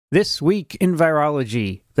This Week in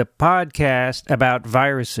Virology, the podcast about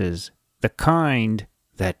viruses, the kind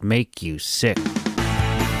that make you sick.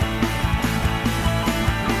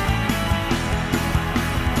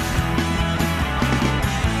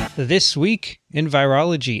 This Week in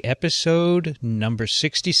Virology, episode number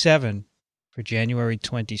 67 for January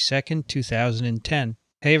 22nd, 2010.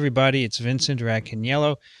 Hey everybody, it's Vincent,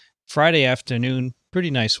 Racaniello. Friday afternoon,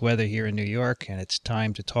 pretty nice weather here in New York, and it's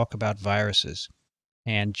time to talk about viruses.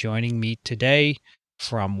 And joining me today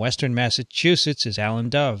from Western Massachusetts is Alan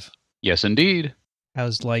Dove. Yes, indeed.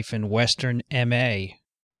 How's life in Western MA?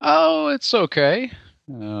 Oh, it's okay.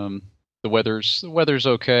 The weather's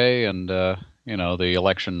okay, and the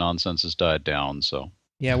election nonsense has died down. So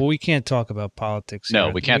yeah, well, we can't talk about politics. No,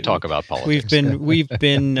 here. we can't talk about politics. We've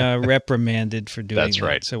been reprimanded for doing That's that.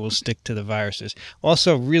 right. So we'll stick to the viruses.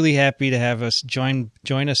 Also, really happy to have us join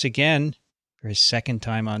us again for his second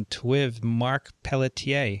time on TWiV, Marc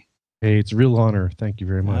Pelletier. Hey, it's a real honor. Thank you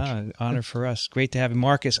very much. Honor for us. Great to have him.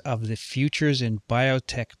 Marc is of the Futures in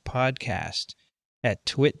Biotech podcast at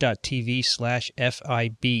twit.tv/FIB.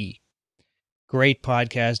 Great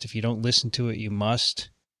podcast. If you don't listen to it, you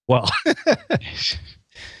must. Well,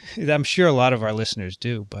 I'm sure a lot of our listeners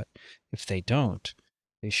do, but if they don't,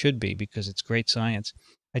 they should be, because it's great science.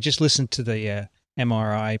 I just listened to the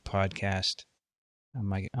MRI podcast on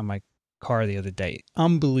my car the other day.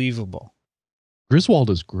 Unbelievable.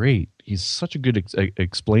 Griswold is great. He's such a good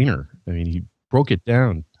explainer. I mean, he broke it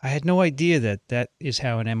down. I had no idea that is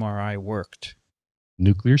how an MRI worked.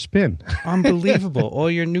 Nuclear spin. Unbelievable.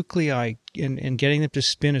 All your nuclei and getting them to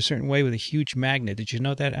spin a certain way with a huge magnet. Did you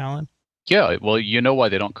know that, Alan? Yeah, well, you know why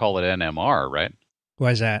they don't call it NMR, right?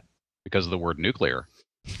 Why is that? Because of the word nuclear.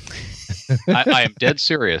 I am dead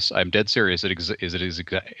serious. I'm dead serious. It is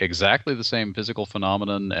exactly the same physical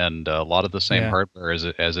phenomenon and a lot of the same hardware as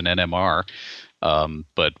an NMR.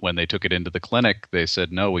 But when they took it into the clinic, they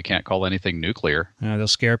said, no, we can't call anything nuclear. They'll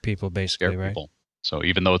scare people, basically, right? People. So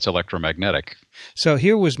even though it's electromagnetic. So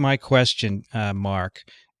here was my question, Marc.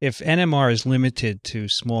 If NMR is limited to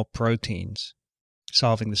small proteins,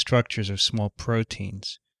 solving the structures of small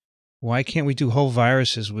proteins, why can't we do whole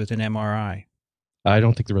viruses with an MRI? I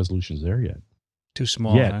don't think the resolution's there yet. Too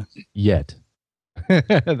small, huh? Yet.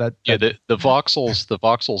 The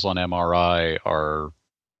voxels on MRI are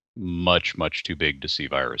much, much too big to see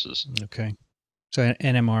viruses. Okay. So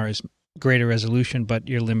NMR is greater resolution, but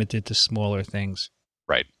you're limited to smaller things.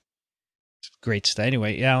 Right. Great stuff.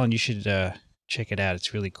 Anyway, Alan, you should check it out.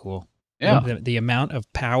 It's really cool. Yeah. The amount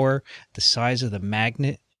of power, the size of the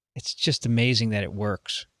magnet, it's just amazing that it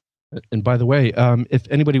works. And by the way, if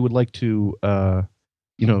anybody would like to,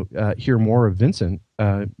 hear more of Vincent,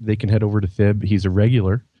 they can head over to FIB. He's a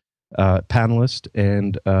regular panelist,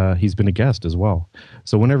 and he's been a guest as well.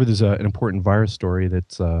 So whenever there's an important virus story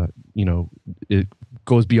that's, it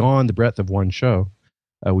goes beyond the breadth of one show,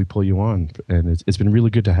 we pull you on, and it's been really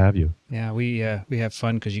good to have you. Yeah, we have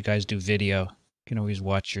fun because you guys do video. You can always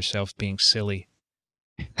watch yourself being silly.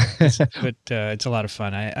 But it's a lot of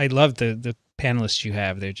fun. I love the panelists you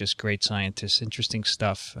have. They're just great scientists, interesting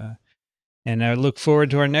stuff. And I look forward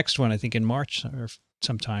to our next one, I think in March or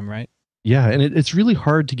sometime, right? Yeah, and it's really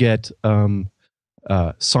hard to get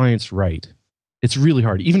science right. It's really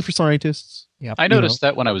hard, even for scientists. Yep. I noticed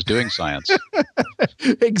that when I was doing science.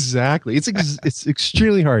 Exactly. It's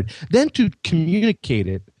extremely hard. Then to communicate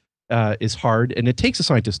it is hard, and it takes a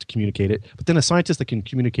scientist to communicate it, but then a scientist that can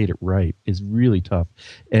communicate it right is really tough.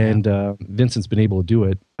 And Vincent's been able to do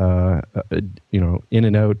it, in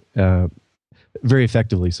and out very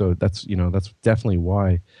effectively. So that's definitely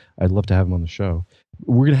why I'd love to have him on the show.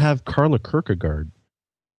 We're going to have Carla Kierkegaard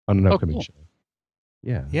on an upcoming show.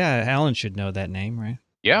 Yeah. Yeah, Alan should know that name, right?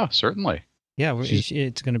 Yeah, certainly. Yeah,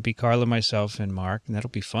 it's going to be Carla, myself, and Marc, and that'll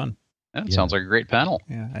be fun. That sounds like a great panel.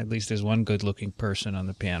 Yeah, at least there's one good-looking person on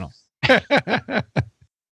the panel.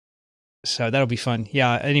 So that'll be fun.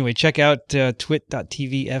 Yeah, anyway, check out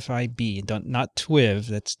twit.tv/FIB. Not TWiV,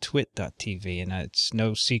 that's twit.tv. And it's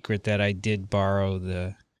no secret that I did borrow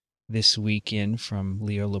the This Week In from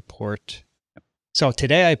Leo Laporte. So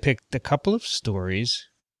today I picked a couple of stories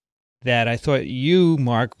that I thought you,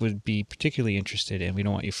 Marc, would be particularly interested in. We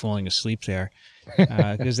don't want you falling asleep there.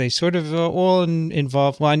 Because they sort of all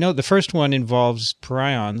involve, well, I know the first one involves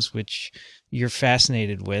prions, which you're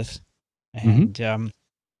fascinated with. And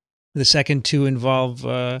the second two involve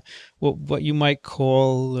what you might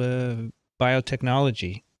call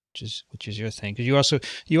biotechnology, which is your thing. Because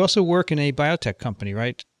you also work in a biotech company,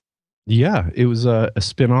 right? Yeah, it was a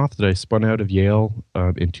spin-off that I spun out of Yale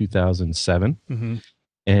in 2007. Mm-hmm.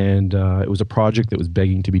 And it was a project that was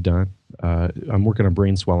begging to be done. I'm working on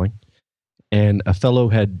brain swelling. And a fellow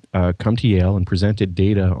had come to Yale and presented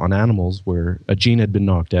data on animals where a gene had been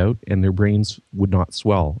knocked out and their brains would not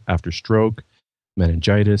swell after stroke,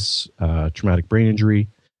 meningitis, traumatic brain injury.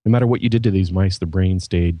 No matter what you did to these mice, the brain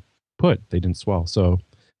stayed put. They didn't swell. So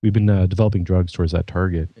we've been developing drugs towards that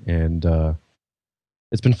target. And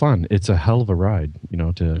it's been fun. It's a hell of a ride,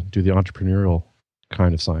 to do the entrepreneurial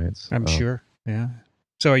kind of science. I'm sure. Yeah.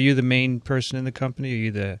 So are you the main person in the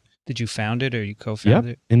company? Did you found it or you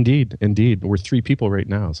co-founded it? Indeed. We're 3 people right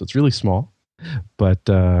now, so it's really small, but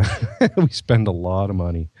we spend a lot of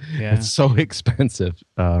money. Yeah. It's so expensive.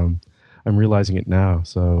 I'm realizing it now.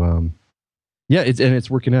 So it's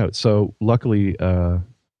working out. So luckily,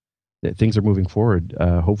 things are moving forward.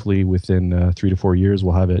 Hopefully within 3 to 4 years,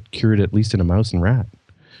 we'll have it cured at least in a mouse and rat.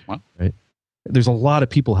 Wow. Right? There's a lot of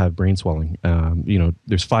people have brain swelling.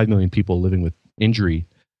 There's 5 million people living with injury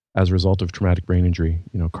as a result of traumatic brain injury,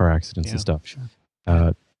 car accidents and stuff. Sure.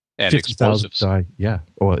 And 50,000 explosives. die. Yeah.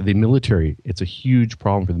 Oh, the military, it's a huge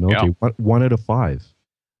problem for the military. Yeah. 1 out of 5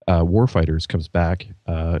 warfighters comes back,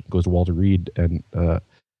 goes to Walter Reed and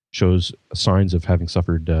shows signs of having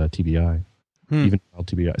suffered TBI, even mild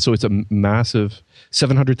TBI. So it's a massive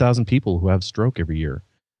 700,000 people who have stroke every year.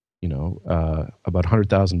 About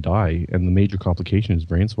 100,000 die, and the major complication is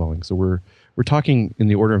brain swelling. So we're talking in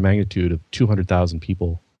the order of magnitude of 200,000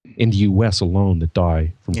 people in the U.S. alone that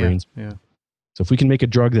die from brain swelling. Yeah. So if we can make a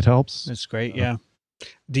drug that helps, that's great. Yeah.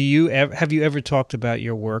 Have you ever talked about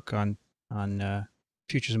your work on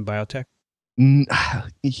futures in biotech?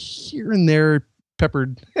 Here and there,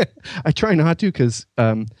 peppered. I try not to because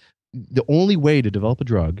the only way to develop a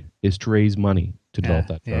drug is to raise money to develop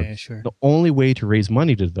that drug. Yeah, sure. The only way to raise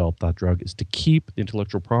money to develop that drug is to keep the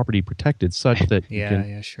intellectual property protected such that you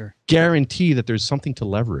can guarantee that there's something to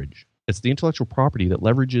leverage. It's the intellectual property that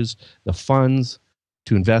leverages the funds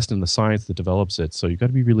to invest in the science that develops it. So you've got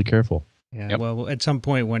to be really careful. Yeah. Yep. Well, at some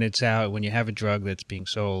point when it's out, when you have a drug that's being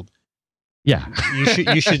sold, yeah,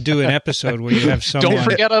 you should do an episode where you have someone. Don't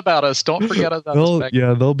forget about us. Don't forget about us.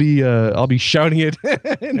 Yeah, they'll be. I'll be shouting it.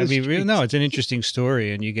 No, it's an interesting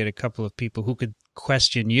story, and you get a couple of people who could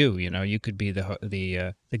question you. You could be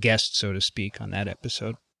the guest, so to speak, on that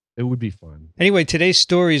episode. It would be fun. Anyway, today's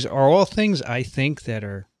stories are all things I think that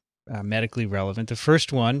are medically relevant. The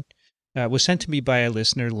first one was sent to me by a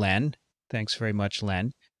listener, Len. Thanks very much,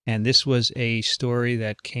 Len. And this was a story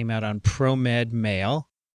that came out on ProMed Mail.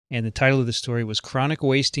 And the title of the story was Chronic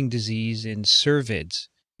Wasting Disease in Cervids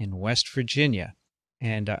in West Virginia.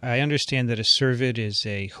 And I understand that a cervid is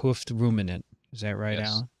a hoofed ruminant. Is that right, yes.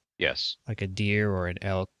 Alan? Yes. Like a deer or an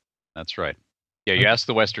elk. That's right. Yeah, you asked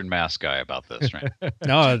the Western Mass guy about this, right?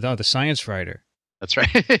 No, the science writer. That's right.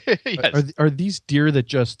 Yes. Are these deer that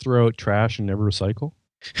just throw out trash and never recycle?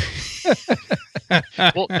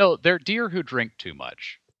 Well, no, they're deer who drink too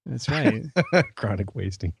much. That's right. Chronic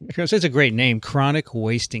wasting. Because it's a great name, chronic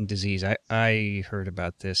wasting disease. I heard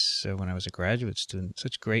about this when I was a graduate student.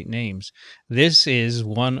 Such great names. This is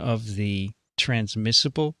one of the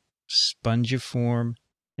transmissible spongiform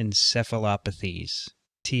encephalopathies,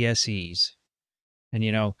 TSEs.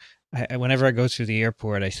 And, whenever I go through the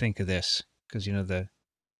airport, I think of this because, the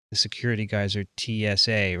security guys are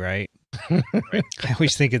TSA, right? Right. I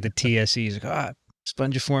always think of the TSEs,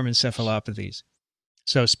 spongiform encephalopathies.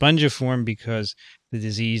 So spongiform because the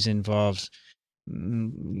disease involves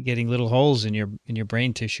getting little holes in your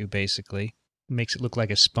brain tissue, basically. It makes it look like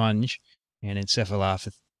a sponge, and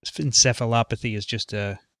encephalopathy is just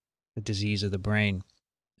a disease of the brain.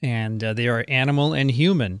 And there are animal and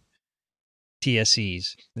human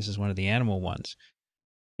TSEs. This is one of the animal ones.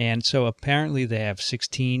 And so apparently they have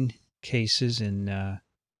 16 cases in a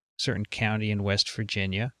certain county in West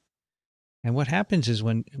Virginia. And what happens is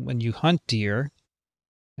when you hunt deer,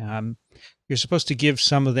 you're supposed to give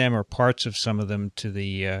some of them or parts of some of them to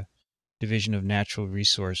the Division of Natural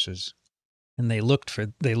Resources, and they look for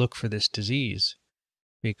this disease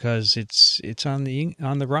because it's on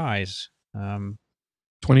the rise.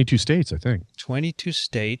 22 states, I think. 22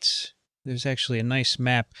 states. There's actually a nice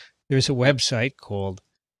map. There's a website called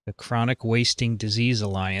the Chronic Wasting Disease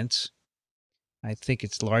Alliance. I think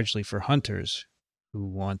it's largely for hunters who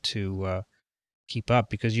want to keep up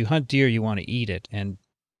because you hunt deer, you want to eat it, and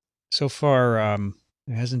so far,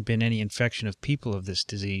 there hasn't been any infection of people of this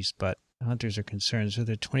disease, but hunters are concerned. So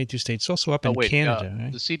there are 22 states, also up in Canada.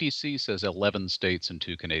 Right? The CDC says 11 states and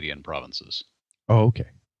 2 Canadian provinces. Oh, okay.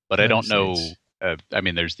 But I don't know.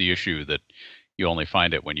 There's the issue that you only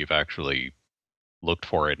find it when you've actually looked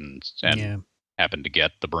for it and happened to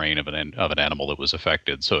get the brain of an animal that was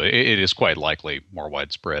affected. So it is quite likely more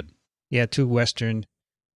widespread. Yeah, 2 Western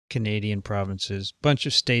Canadian provinces, bunch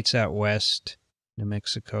of states out west. New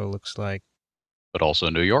Mexico looks like. But also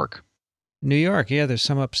New York. New York, yeah, there's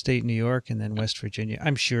some upstate New York and then West Virginia.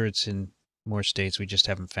 I'm sure it's in more states. We just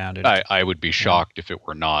haven't found it. I would be shocked if it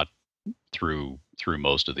were not through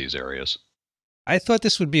most of these areas. I thought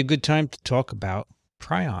this would be a good time to talk about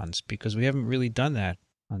prions because we haven't really done that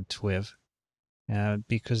on TWiV.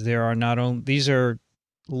 Because there are not only these are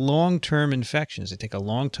long-term infections. They take a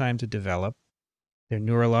long time to develop. They're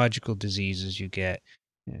neurological diseases you get.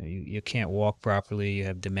 You can't walk properly. You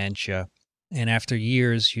have dementia. And after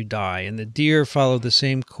years, you die. And the deer follow the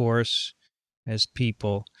same course as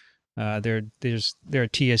people. There are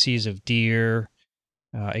TSEs of deer,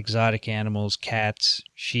 exotic animals, cats,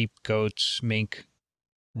 sheep, goats, mink,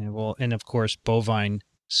 and of course, bovine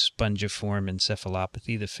spongiform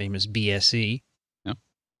encephalopathy, the famous BSE,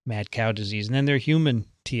 mad cow disease. And then there are human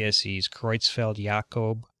TSEs,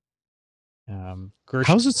 Creutzfeldt-Jakob.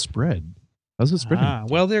 How's it spread? How's it spread?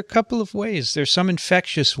 Well, there are a couple of ways. There's some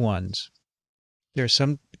infectious ones. There are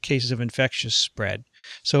some cases of infectious spread.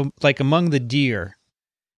 So, like among the deer,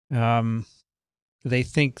 they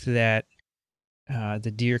think that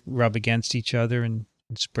the deer rub against each other and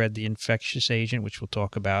spread the infectious agent, which we'll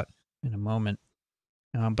talk about in a moment.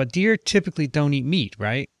 But deer typically don't eat meat,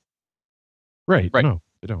 right? Right. No,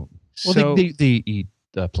 they don't. Well, So, they eat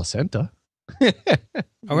placenta.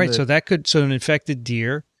 all right, so an infected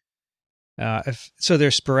deer. So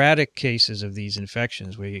there's sporadic cases of these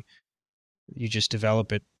infections where you just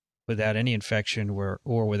develop it without any infection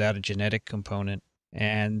or without a genetic component.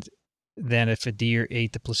 And then if a deer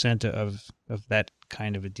ate the placenta of that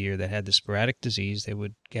kind of a deer that had the sporadic disease, they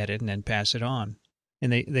would get it and then pass it on.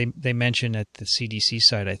 And they mention at the CDC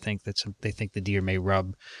site, I think, that they think the deer may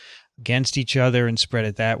rub against each other and spread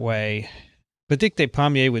it that way. But Dick de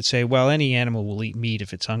Pommier would say, well, any animal will eat meat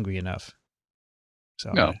if it's hungry enough.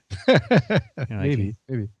 So No. Maybe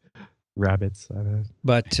rabbits. I don't know.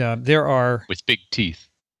 But there are With big teeth.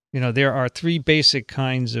 There are three basic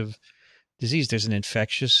kinds of disease. There's an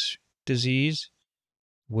infectious disease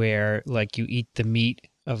where, like, you eat the meat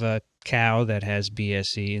of a cow that has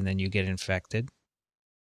BSE and then you get infected.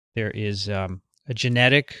 There is a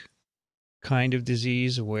genetic kind of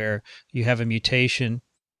disease where you have a mutation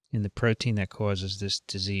in the protein that causes this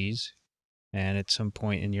disease, and at some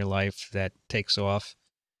point in your life that takes off.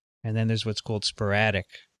 And then there's what's called sporadic,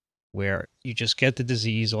 where you just get the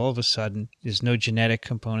disease all of a sudden. There's no genetic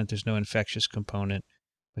component, there's no infectious component,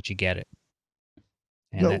 but you get it.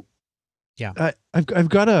 And I've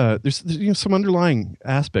got there's some underlying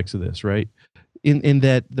aspects of this, right? In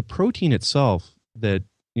that the protein itself, that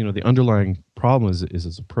the underlying problem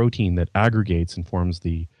is a protein that aggregates and forms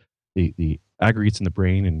the aggregates in the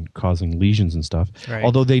brain and causing lesions and stuff. Right.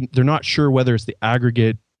 Although they're not sure whether it's the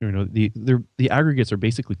aggregate, the aggregates are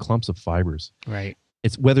basically clumps of fibers. Right.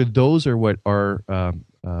 It's whether those are what are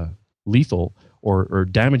lethal or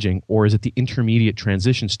damaging, or is it the intermediate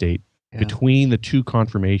transition state between the two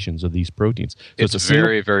conformations of these proteins. So it's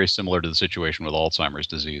very, very similar to the situation with Alzheimer's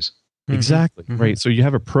disease. Exactly. Mm-hmm. Right. So you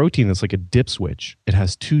have a protein that's like a dip switch. It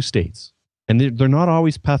has two states, and they're not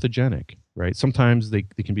always pathogenic, right? Sometimes they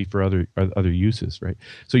can be for other uses, right?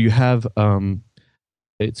 So you have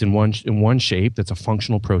it's in one shape that's a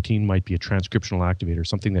functional protein, might be a transcriptional activator,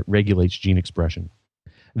 something that regulates gene expression.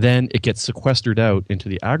 Then it gets sequestered out into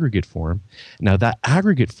the aggregate form. Now that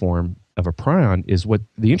aggregate form of a prion is what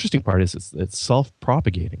the interesting part is. It's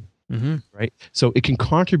self-propagating, right? So it can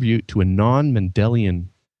contribute to a non-Mendelian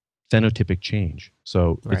phenotypic change.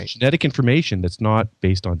 So it's genetic information that's not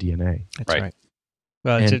based on DNA. That's right.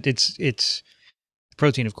 Well, it's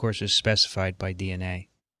protein, of course, is specified by DNA,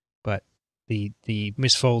 but the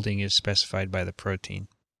misfolding is specified by the protein.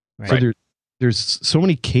 Right. So there's so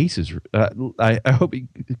many cases. I hope you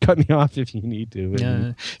cut me off if you need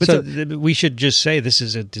to. We should just say this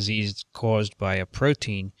is a disease caused by a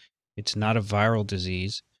protein. It's not a viral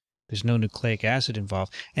disease. There's no nucleic acid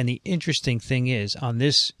involved. And the interesting thing is, on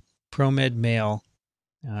this ProMed Mail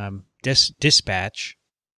dispatch,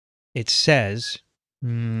 it says,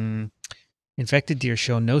 infected deer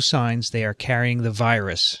show no signs they are carrying the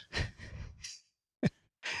virus.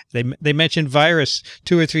 They mentioned virus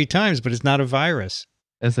 2 or 3 times, but it's not a virus.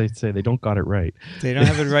 As they say, they don't got it right. They don't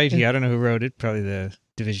have it right here. I don't know who wrote it. Probably the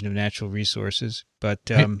Division of Natural Resources. But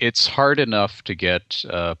it's hard enough to get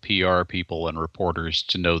PR people and reporters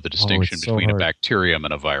to know the distinction between a bacterium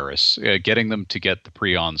and a virus. Getting them to get the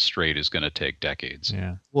prions straight is going to take decades.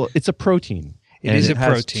 Yeah. Well, it's a protein. It is a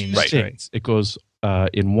protein. That's right. It goes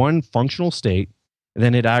in one functional state, and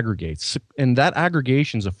then it aggregates. And that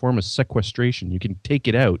aggregation is a form of sequestration. You can take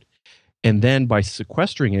it out, and then by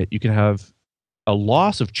sequestering it, you can have a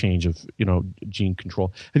loss of change of gene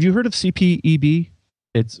control. Have you heard of CPEB?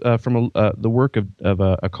 It's from the work of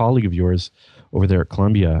a colleague of yours over there at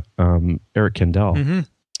Columbia, Eric Kendall. Mm-hmm.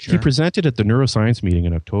 Sure. He presented at the neuroscience meeting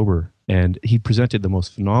in October, and he presented the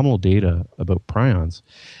most phenomenal data about prions.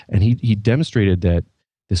 And he demonstrated that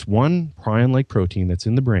this one prion-like protein that's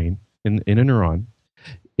in the brain, in a neuron,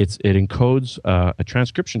 it encodes a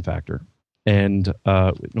transcription factor. And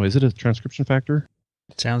no, is it a transcription factor?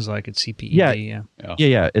 It sounds like it's CPED.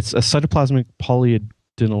 Yeah. It's a cytoplasmic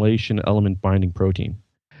polyadenylation element binding protein.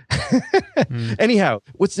 Anyhow,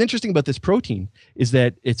 what's interesting about this protein is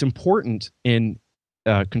that it's important in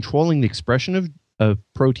controlling the expression of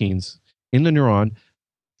proteins in the neuron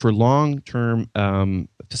for long-term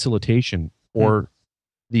facilitation, or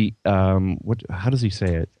the how does he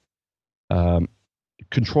say it?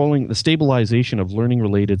 Controlling the stabilization of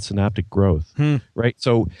learning-related synaptic growth. Right.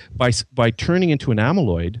 So by turning into an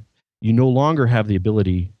amyloid, you no longer have the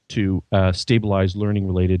ability to stabilize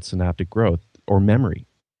learning-related synaptic growth or memory.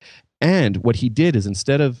 And what he did is,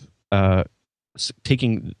 instead of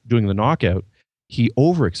doing the knockout, he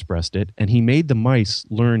overexpressed it, and he made the mice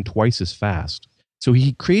learn twice as fast. So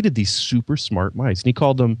he created these super smart mice, and he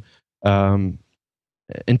called them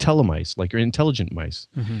intelli-mice, like, or intelligent mice.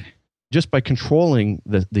 Just by controlling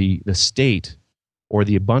the state or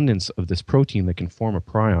the abundance of this protein that can form a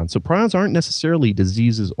prion. So prions aren't necessarily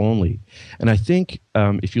diseases only. And I think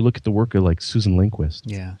if you look at the work of like Susan Lindquist,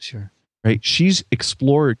 yeah, sure, right, she's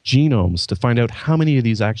explored genomes to find out how many of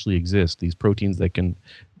these actually exist, these proteins that can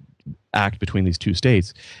act between these two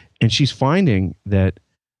states. And she's finding that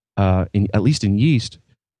at least in yeast,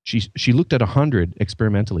 she looked at 100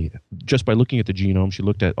 experimentally. Just by looking at the genome, she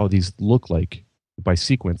looked at, these look like, by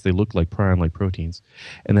sequence, they look like prion-like proteins,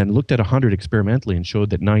 and then looked at 100 experimentally and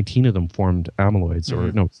showed that 19 of them formed amyloids,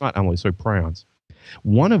 or no, it's not amyloids, sorry, prions.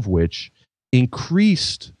 One of which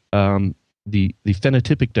increased the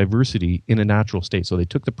phenotypic diversity in a natural state. So they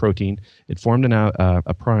took the protein, it formed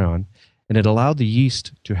a prion, and it allowed the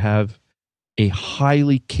yeast to have a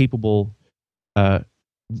highly capable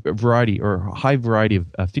variety, or a high variety of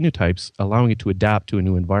phenotypes, allowing it to adapt to a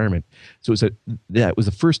new environment. So that was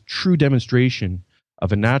the first true demonstration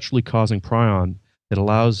of a naturally causing prion that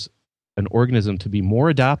allows an organism to be more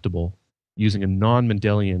adaptable using a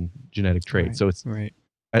non-Mendelian genetic trait. Right, so it's right.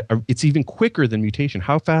 It's even quicker than mutation.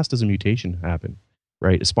 How fast does a mutation happen?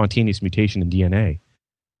 Right, a spontaneous mutation in DNA.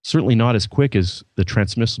 Certainly not as quick as the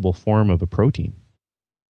transmissible form of a protein.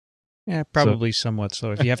 Yeah, probably somewhat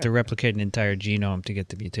slow. If you have to replicate an entire genome to get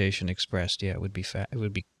the mutation expressed, yeah, it would be it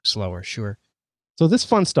would be slower, sure. So this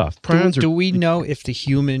fun stuff. Do we know if the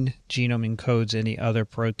human genome encodes any other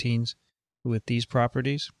proteins with these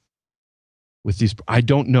properties? With these, I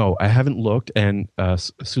don't know. I haven't looked, and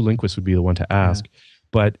Sue Lindquist would be the one to ask. Yeah.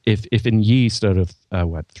 But if in yeast, out of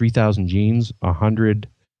 3,000 genes, 100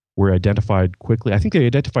 were identified quickly. I think they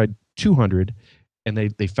identified 200. And they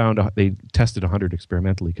tested 100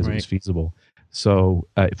 experimentally because it was feasible. So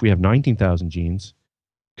if we have 19,000 genes,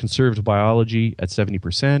 conserved biology at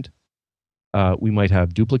 70%, we might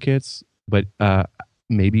have duplicates, but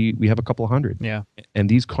maybe we have a couple of hundred. Yeah. And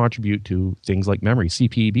these contribute to things like memory.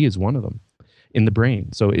 CPEB is one of them in the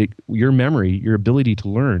brain. So your memory, your ability to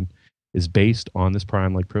learn, is based on this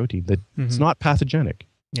prion-like protein. That it's not pathogenic.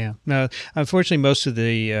 Yeah. No, unfortunately, most of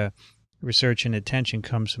the research and attention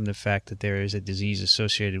comes from the fact that there is a disease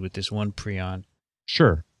associated with this one prion.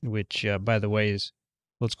 Sure. Which, by the way, is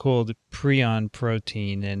what's called prion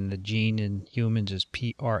protein, and the gene in humans is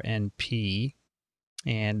PRNP.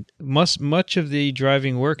 And much of the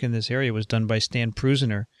driving work in this area was done by Stan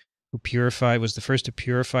Prusiner, who was the first to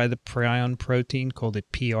purify the prion protein, called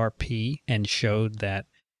it PRP, and showed that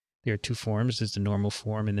there are two forms. There's the normal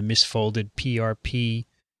form and the misfolded PRP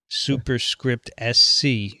superscript SC,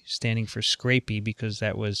 standing for scrapie, because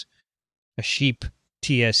that was a sheep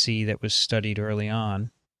TSC that was studied early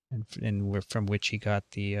on, and from which he got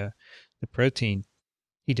the protein.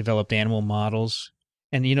 He developed animal models,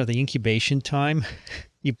 and the incubation time.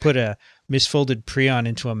 You put a misfolded prion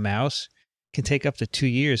into a mouse, it can take up to 2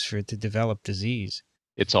 years for it to develop disease.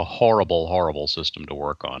 It's a horrible, horrible system to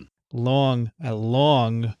work on. A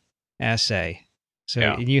long assay. So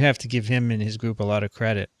and you have to give him and his group a lot of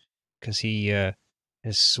credit, because he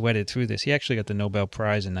has sweated through this. He actually got the Nobel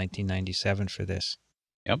Prize in 1997 for this.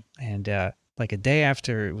 Yep. And like a day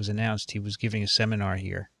after it was announced, he was giving a seminar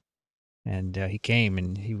here. And he came,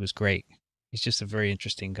 and he was great. He's just a very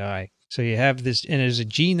interesting guy. So you have this, and there's a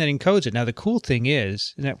gene that encodes it. Now, the cool thing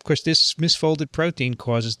is, and of course, this misfolded protein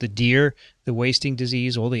causes the deer, the wasting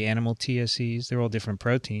disease, all the animal TSCs. They're all different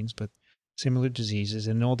proteins, but similar diseases.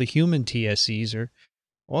 And all the human TSCs are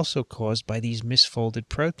also caused by these misfolded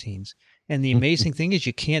proteins. And the amazing thing is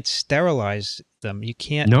you can't sterilize them. You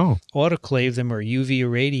can't autoclave them or UV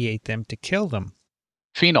irradiate them to kill them.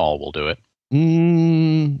 Phenol will do it.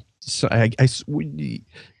 So I guess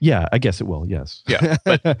it will. Yes. Yeah,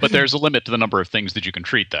 but there's a limit to the number of things that you can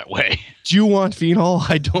treat that way. Do you want phenol?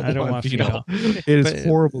 I don't want phenol. It is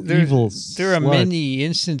horrible, evil. There are many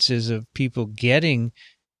instances of people getting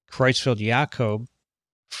Creutzfeldt-Jakob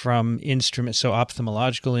from instruments, so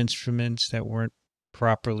ophthalmological instruments that weren't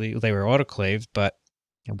properly, they were autoclaved, but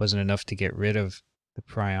it wasn't enough to get rid of the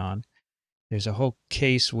prion. There's a whole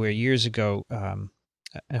case where years ago, a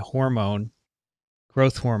hormone,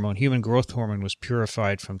 human growth hormone, was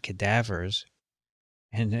purified from cadavers,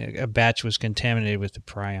 and a batch was contaminated with the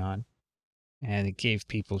prion, and it gave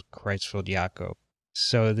people Creutzfeldt-Jakob.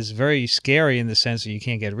 So this is very scary in the sense that you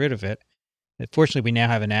can't get rid of it. Fortunately, we now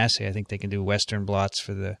have an assay. I think they can do Western blots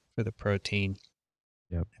for the protein.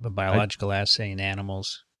 Yep. Have a biological assay in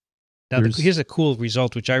animals. Now, here's a cool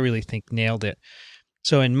result, which I really think nailed it.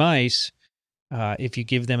 So in mice, if you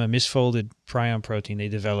give them a misfolded prion protein, they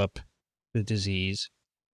develop the disease.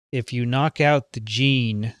 If you knock out the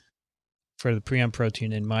gene for the prion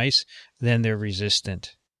protein in mice, then they're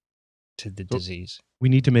resistant to the disease. We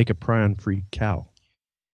need to make a prion-free cow.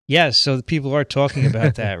 Yes, so the people are talking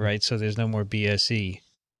about that, right? So there's no more BSE.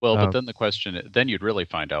 Well, but then the question, then you'd really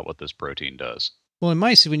find out what this protein does. Well, in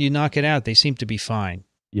mice, when you knock it out, they seem to be fine.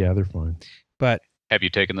 Yeah, they're fine. But have you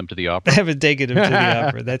taken them to the opera? I haven't taken them to the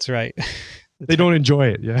opera. That's right. They don't enjoy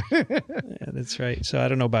it. Yeah. Yeah, that's right. So I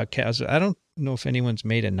don't know about cows. I don't know if anyone's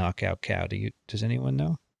made a knockout cow. Does anyone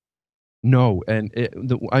know? No, and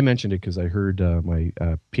I mentioned it because I heard my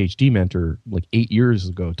PhD mentor like 8 years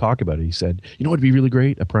ago talk about it. He said, "You know, what'd be really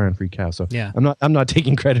great? A prion-free cow." So yeah. I'm not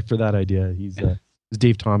taking credit for that idea. It was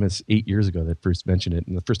Dave Thomas 8 years ago that first mentioned it,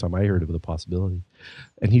 and the first time I heard of the possibility.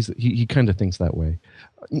 And he kind of thinks that way.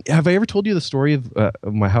 Have I ever told you the story of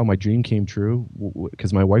how my dream came true?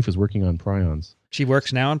 Because my wife was working on prions. She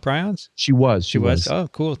works now on prions? She was. Oh,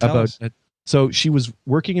 cool. Tell us. So she was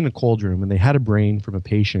working in a cold room, and they had a brain from a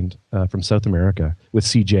patient from South America with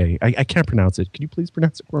CJ. I can't pronounce it. Can you please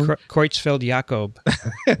pronounce it for me? Creutzfeldt-Jakob.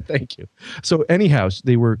 Thank you. So anyhow,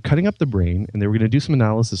 they were cutting up the brain, and they were going to do some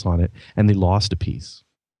analysis on it, and they lost a piece.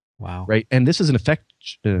 Wow. Right? And this is an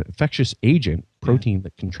infectious agent, protein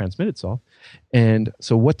that can transmit itself. And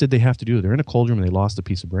so what did they have to do? They're in a cold room, and they lost a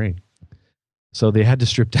piece of brain. So they had to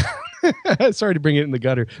strip down. Sorry to bring it in the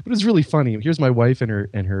gutter, but it was really funny. Here's my wife and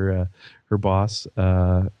her boss,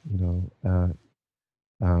 female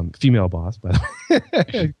boss, by the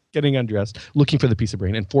way, getting undressed, looking for the piece of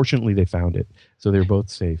brain. And fortunately, they found it, so they were both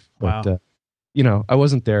safe. Wow. But I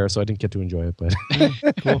wasn't there, so I didn't get to enjoy it. But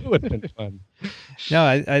cool. It would have been fun.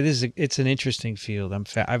 No, it's an interesting field.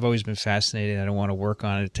 I've always been fascinated. I don't want to work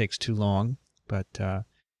on it. It takes too long. But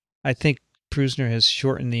I think Prusner has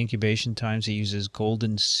shortened the incubation times. He uses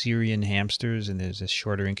golden Syrian hamsters, and there's a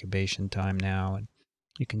shorter incubation time now, and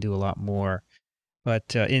you can do a lot more.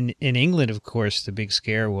 But in England, of course, the big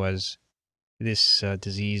scare was this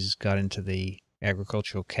disease got into the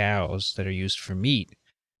agricultural cows that are used for meat,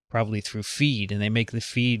 probably through feed, and they make the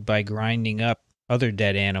feed by grinding up other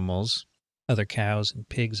dead animals, other cows and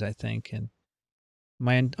pigs, I think. And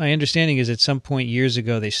my understanding is at some point years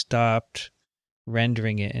ago they stopped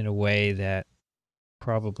rendering it in a way that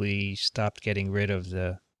probably stopped getting rid of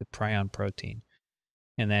the prion protein.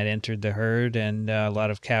 And that entered the herd, and a lot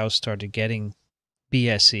of cows started getting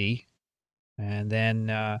BSE. And then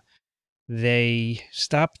they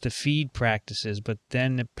stopped the feed practices, but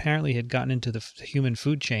then apparently had gotten into the human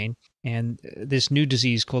food chain. And this new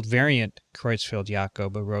disease called variant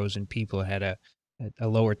Creutzfeldt-Jakob arose in people who had a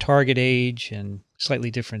lower target age and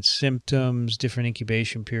slightly different symptoms, different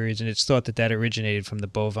incubation periods, and it's thought that originated from the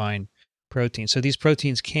bovine protein. So these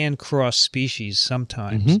proteins can cross species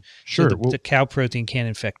sometimes. Mm-hmm. Sure. So the cow protein can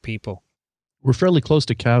infect people. We're fairly close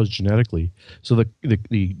to cows genetically, so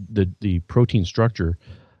the protein structure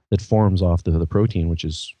that forms off the protein, which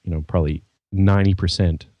is probably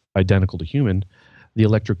 90% identical to human, the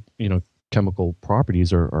electric chemical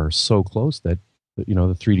properties are so close that the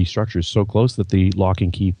 3D structure is so close that the lock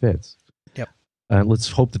and key fits. Yep.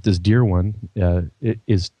 Let's hope that this deer one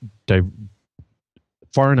is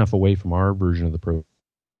far enough away from our version of the protein.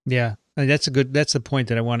 Yeah, I mean, that's the point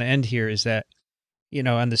that I want to end here is that,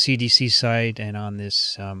 on the CDC site and on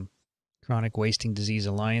this Chronic Wasting Disease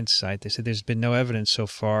Alliance site, they said there's been no evidence so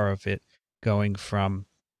far of it going from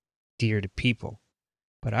deer to people.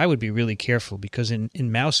 But I would be really careful because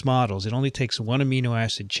in mouse models, it only takes one amino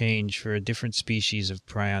acid change for a different species of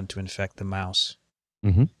prion to infect the mouse.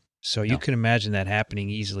 Mm-hmm. So you can imagine that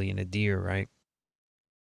happening easily in a deer, right?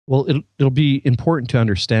 Well, it'll be important to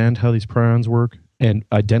understand how these prions work and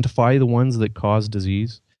identify the ones that cause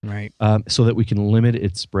disease, Right. so that we can limit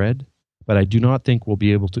its spread. But I do not think we'll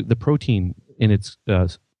be able to. The protein in its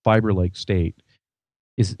fiber-like state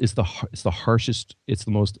is it's the harshest. It's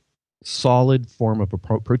the most solid form of a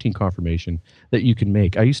protein conformation that you can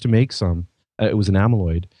make. I used to make some. It was an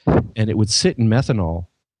amyloid, and it would sit in methanol,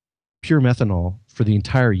 pure methanol, for the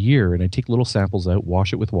entire year. And I'd take little samples out,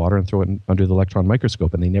 wash it with water, and throw it under the electron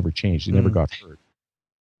microscope, and they never changed. They never got hurt.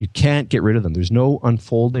 You can't get rid of them. There's no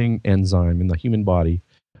unfolding enzyme in the human body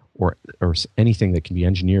or anything that can be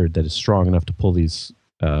engineered that is strong enough to pull these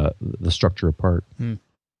the structure apart.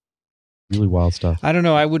 Really wild stuff. I don't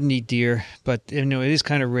know. I wouldn't eat deer, but it is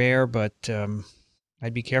kind of rare. But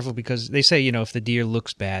I'd be careful because they say if the deer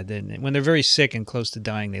looks bad, then when they're very sick and close to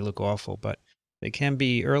dying, they look awful. But they can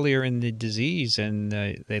be earlier in the disease and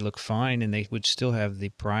they look fine, and they would still have the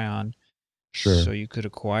prion. Sure. So you could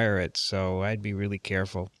acquire it. So I'd be really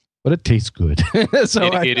careful. But it tastes good.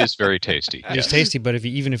 It is very tasty. It's tasty, but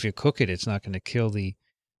even if you cook it, it's not going to kill the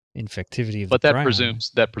infectivity of the prion. But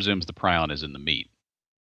that presumes the prion is in the meat.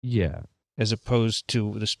 Yeah. As opposed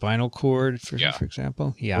to the spinal cord, for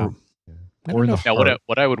example. Yeah. Or in the now,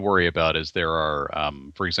 what I would worry about is there are,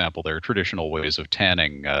 for example, there are traditional ways of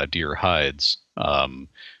tanning deer hides,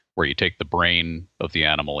 where you take the brain of the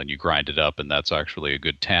animal and you grind it up, and that's actually a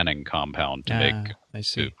good tanning compound to make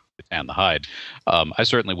to tan the hide. I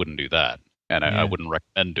certainly wouldn't do that, and I wouldn't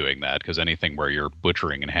recommend doing that, because anything where you're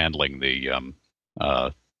butchering and handling the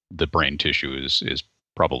brain tissue is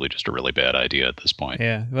probably just a really bad idea at this point.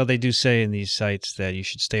 Yeah, well, they do say in these sites that you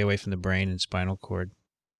should stay away from the brain and spinal cord.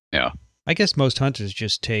 Yeah. I guess most hunters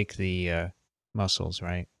just take the muscles,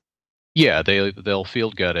 right? Yeah, they'll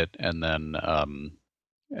field gut it and then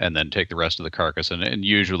take the rest of the carcass. And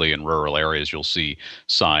usually in rural areas, you'll see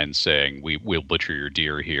signs saying we'll butcher your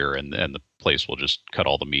deer here, and the place will just cut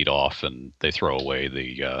all the meat off, and they throw away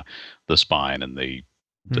the spine and the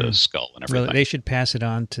skull and everything. Well, they should pass it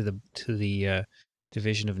on to the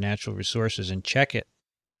Division of Natural Resources and check it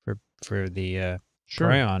for the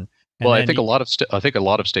prion. Well, I think a lot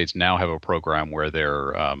of states now have a program where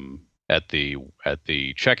they're at the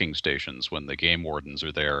checking stations, when the game wardens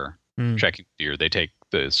are there checking deer, they take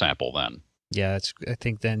the sample then. Yeah, I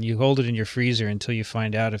think then you hold it in your freezer until you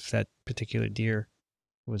find out if that particular deer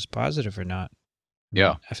was positive or not.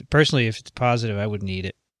 Yeah. Personally, if it's positive, I wouldn't eat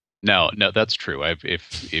it. No, that's true.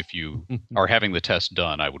 If you are having the test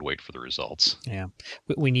done, I would wait for the results. Yeah.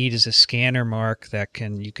 What we need is a scanner, Mark,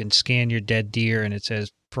 you can scan your dead deer and it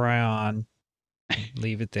says prion.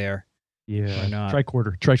 Leave it there. Yeah. Or not.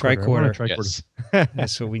 Tricorder. Yes.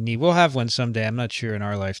 That's what we need. We'll have one someday. I'm not sure in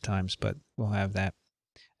our lifetimes, but we'll have that.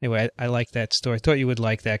 Anyway, I like that story. I thought you would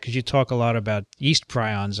like that because you talk a lot about yeast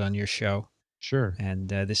prions on your show. Sure. And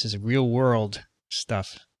this is real world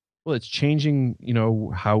stuff. Well, it's changing,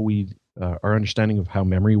 how we, our understanding of how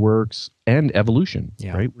memory works and evolution,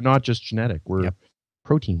 right? We're not just genetic. We're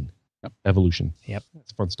protein evolution. Yep.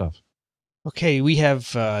 It's fun stuff. Okay, we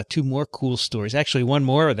have two more cool stories. Actually, one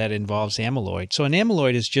more that involves amyloid. So an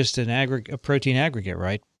amyloid is just a protein aggregate,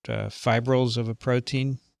 right? Fibrils of a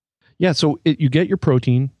protein. Yeah, so you get your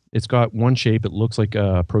protein. It's got one shape. It looks like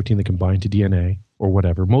a protein that can bind to DNA or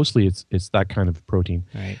whatever. Mostly it's that kind of protein.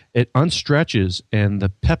 Right. It unstretches, and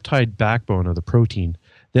the peptide backbone of the protein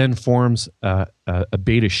then forms a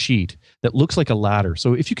beta sheet that looks like a ladder.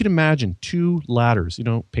 So if you can imagine two ladders,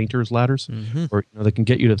 painters' ladders, or that can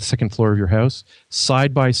get you to the second floor of your house,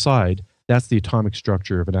 side by side, that's the atomic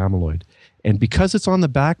structure of an amyloid. And because it's on the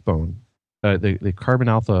backbone, the carbon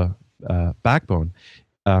alpha backbone,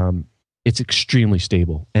 it's extremely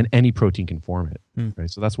stable, and any protein can form it.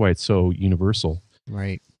 Right? So that's why it's so universal.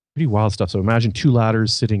 Right. Pretty wild stuff. So imagine two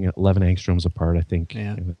ladders sitting at 11 angstroms apart, I think.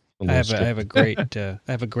 Yeah. I have a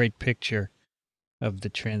great picture of the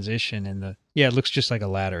transition, and it looks just like a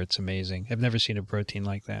ladder. It's amazing. I've never seen a protein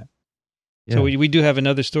like that. Yeah. So we do have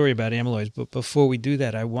another story about amyloids, but before we do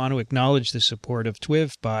that, I want to acknowledge the support of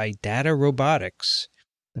TWiV by Data Robotics,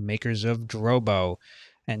 the makers of Drobo.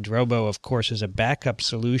 And Drobo, of course, is a backup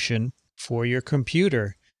solution for your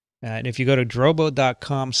computer. And if you go to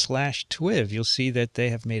drobo.com/TWiV, you'll see that they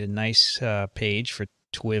have made a nice page for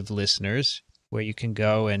TWiV listeners where you can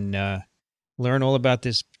go and learn all about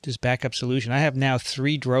this backup solution. I have now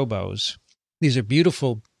 3 Drobos. These are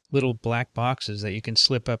beautiful little black boxes that you can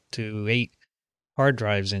slip up to 8 hard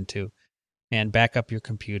drives into and back up your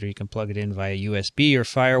computer. You can plug it in via USB or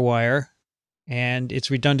FireWire, and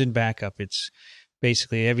it's redundant backup. It's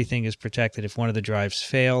basically everything is protected. If one of the drives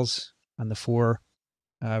fails on the 4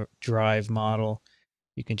 drive model,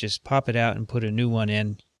 you can just pop it out and put a new one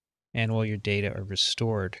in, and all your data are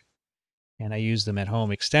restored. And I use them at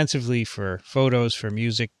home extensively for photos, for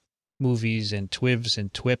music, movies, and TWiVs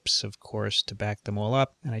and TWiPs, of course, to back them all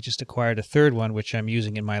up. And I just acquired a third one, which I'm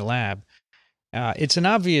using in my lab. It's an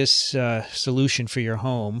obvious solution for your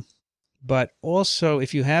home, but also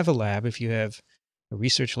if you have a lab, if you have a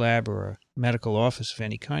research lab or a medical office of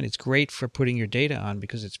any kind, it's great for putting your data on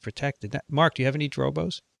because it's protected. Mark, do you have any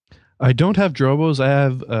Drobos? I don't have Drobos. I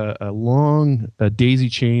have a long daisy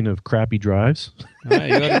chain of crappy drives. You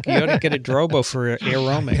ought to get a Drobo for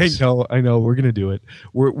aeromics. I know. We're gonna do it.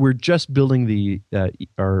 We're just building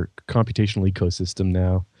our computational ecosystem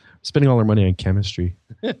now. Spending all our money on chemistry,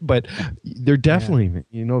 but they're definitely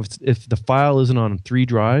if the file isn't on 3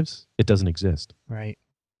 drives, it doesn't exist. Right.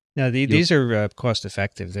 No, these are cost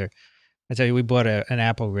effective. I tell you, we bought an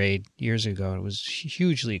Apple RAID years ago. It was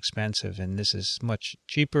hugely expensive, and this is much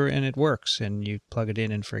cheaper, and it works. And you plug it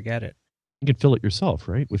in and forget it. You can fill it yourself,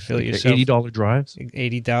 right? With fill it yourself. $80 drives.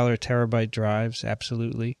 $80 terabyte drives,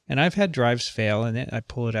 absolutely. And I've had drives fail, and I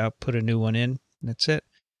pull it out, put a new one in, and that's it.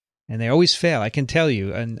 And they always fail, I can tell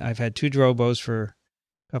you. And I've had 2 Drobos for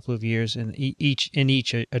a couple of years, and each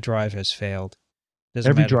a drive has failed.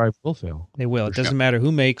 Every drive will fail. They will. It doesn't matter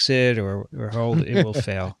who makes it or how old it will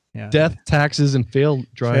fail. Yeah. Death, taxes, and failed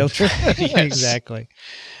drives. Yes. Exactly.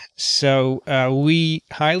 So we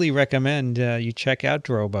highly recommend you check out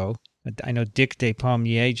Drobo. I know Dick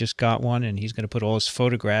Despommier just got one, and he's going to put all his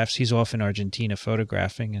photographs. He's off in Argentina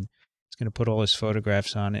photographing, and he's going to put all his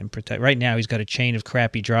photographs on it and protect. Right now, he's got a chain of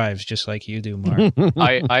crappy drives, just like you do, Mark.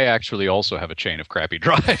 I actually also have a chain of crappy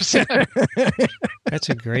drives. That's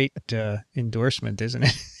a great endorsement, isn't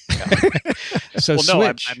it? Yeah. So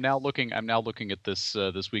switch. I'm now looking at this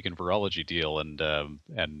Week in Virology deal, and I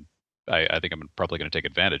think I'm probably going to take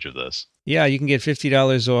advantage of this. Yeah, you can get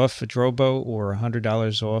 $50 off a Drobo or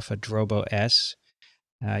 $100 off a Drobo S.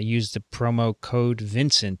 Use the promo code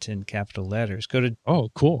Vincent in capital letters. Go to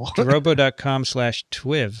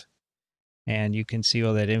drobo.com/TWiV, and you can see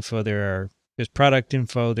all that info. There's product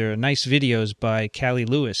info. There are nice videos by Callie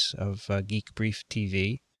Lewis of Geek Brief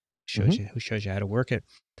TV, who shows you how to work it.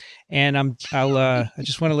 And I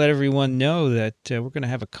just want to let everyone know that we're going to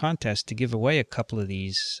have a contest to give away a couple of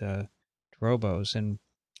these Drobos, and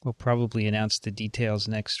we'll probably announce the details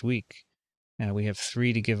next week. We have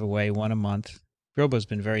 3 to give away, 1 a month. Drobo's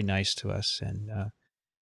been very nice to us, and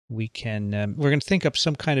we're going to think up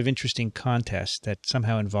some kind of interesting contest that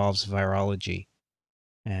somehow involves virology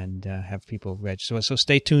and have people register. So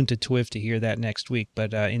stay tuned to TWiV to hear that next week.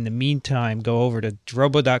 But in the meantime, go over to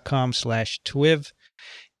drobo.com/TWiV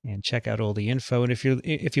and check out all the info. And if you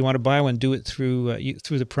want to buy one, do it through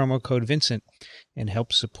the promo code Vincent and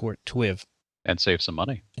help support TWiV. And save some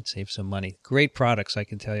money. Great products, I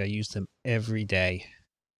can tell you. I use them every day.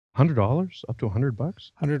 $100? Up to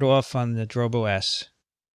 $100? $100 off on the Drobo S,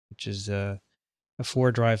 which is a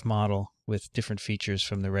 4-drive model with different features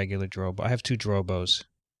from the regular Drobo. I have 2 Drobos,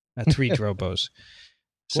 3 Drobos.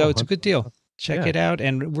 So it's a good deal. Check it out.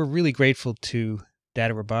 And we're really grateful to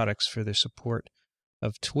Data Robotics for their support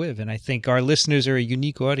of TWiV. And I think our listeners are a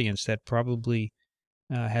unique audience that probably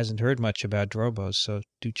hasn't heard much about Drobos. So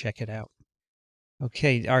do check it out.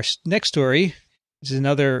 Okay, our next story is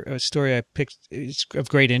another story I picked. It's of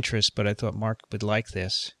great interest, but I thought Mark would like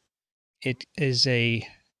this. It is a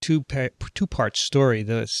two-part story.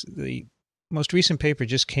 The most recent paper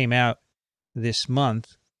just came out this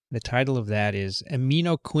month. The title of that is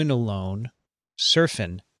Aminoquinolone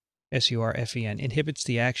Surfen, S-U-R-F-E-N, inhibits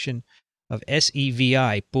the action of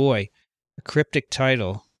SEVI. Boy, a cryptic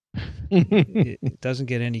title. It doesn't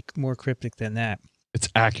get any more cryptic than that. It's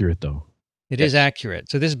accurate, though. It is accurate.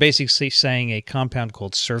 So this is basically saying a compound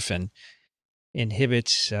called surfen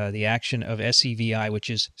inhibits the action of SEVI, which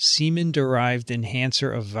is semen-derived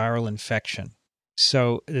enhancer of viral infection.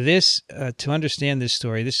 So this, to understand this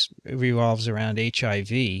story, this revolves around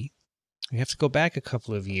HIV. We have to go back a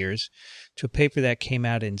couple of years to a paper that came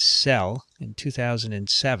out in Cell in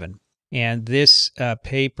 2007. And this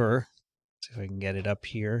paper, let's see if I can get it up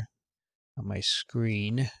here on my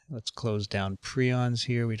screen. Let's close down prions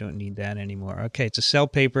here. We don't need that anymore. Okay, it's a Cell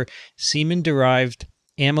paper. Semen-derived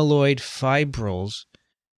amyloid fibrils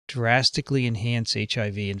drastically enhance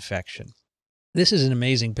HIV infection. This is an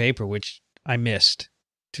amazing paper, which I missed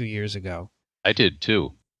 2 years ago. I did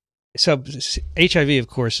too. So HIV, of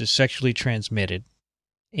course, is sexually transmitted,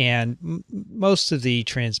 and most of the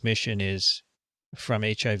transmission is from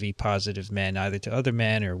HIV-positive men, either to other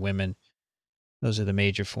men or women. Those are the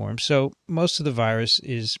major forms. So most of the virus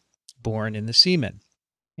is born in the semen.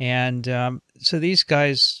 And so these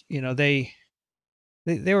guys, they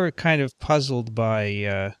were kind of puzzled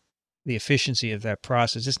by the efficiency of that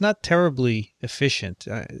process. It's not terribly efficient.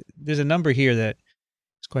 There's a number here that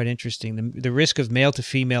is quite interesting. The risk of male to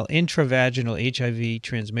female intravaginal HIV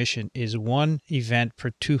transmission is 1 event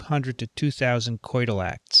per 200 to 2,000 coital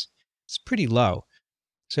acts. It's pretty low.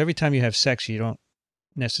 So every time you have sex, you don't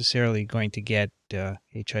necessarily going to get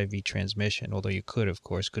HIV transmission, although you could, of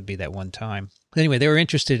course, could be that one time. Anyway, they were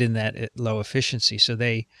interested in that low efficiency, so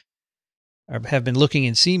they have been looking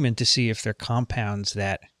in semen to see if there are compounds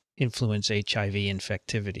that influence HIV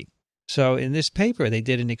infectivity. So in this paper, they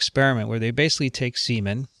did an experiment where they basically take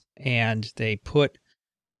semen and they put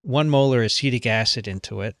 1 molar acetic acid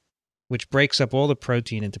into it, which breaks up all the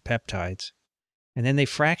protein into peptides, and then they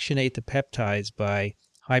fractionate the peptides by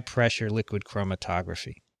high-pressure liquid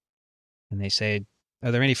chromatography. And they say,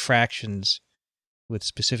 are there any fractions with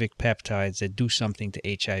specific peptides that do something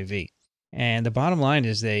to HIV? And the bottom line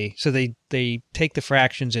is they take the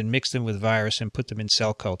fractions and mix them with virus and put them in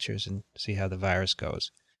cell cultures and see how the virus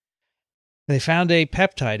goes. They found a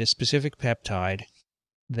peptide, a specific peptide,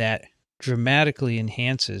 that dramatically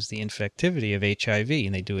enhances the infectivity of HIV,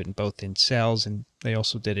 and they do it both in cells and they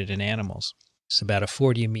also did it in animals. It's about a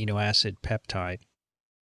 40 amino acid peptide.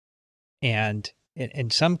 And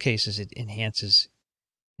in some cases, it enhances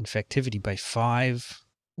infectivity by 5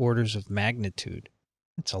 orders of magnitude.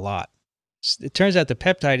 That's a lot. It turns out the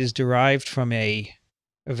peptide is derived from a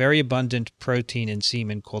very abundant protein in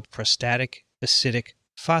semen called prostatic acidic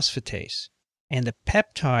phosphatase. And the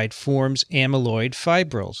peptide forms amyloid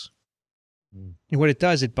fibrils. And what it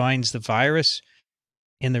does, it binds the virus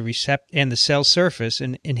and the cell surface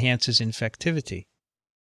and enhances infectivity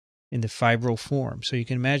in the fibril form. So you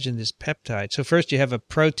can imagine this peptide. So first you have a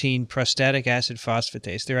protein, prostatic acid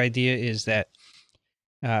phosphatase. Their idea is that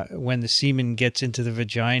when the semen gets into the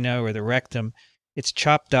vagina or the rectum, it's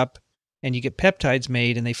chopped up and you get peptides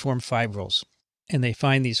made and they form fibrils. And they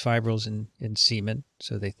find these fibrils in semen,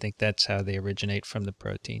 so they think that's how they originate from the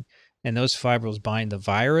protein. And those fibrils bind the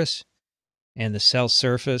virus and the cell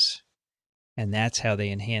surface, and that's how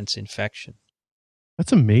they enhance infection.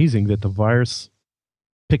 That's amazing that the virus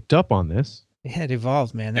picked up on this. Yeah, it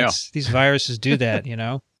evolved, man. These viruses do that,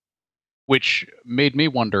 Which made me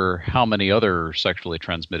wonder how many other sexually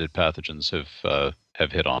transmitted pathogens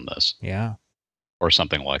have hit on this. Yeah. Or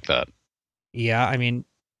something like that. Yeah, I mean,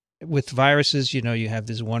 with viruses, you have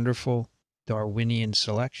this wonderful Darwinian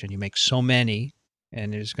selection. You make so many,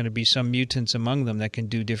 and there's going to be some mutants among them that can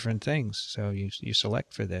do different things. So you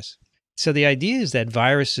select for this. So the idea is that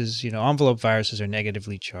viruses, envelope viruses are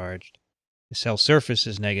negatively charged. The cell surface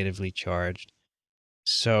is negatively charged.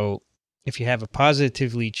 So if you have a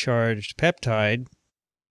positively charged peptide,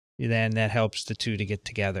 then that helps the two to get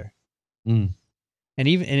together. Mm. And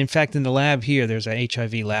in fact, in the lab here, there's an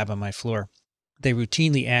HIV lab on my floor. They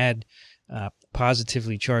routinely add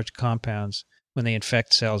positively charged compounds when they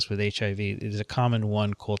infect cells with HIV. There's a common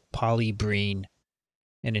one called polybrine,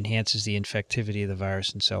 and enhances the infectivity of the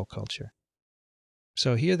virus in cell culture.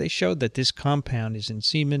 So here they showed that this compound is in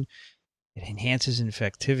semen. It enhances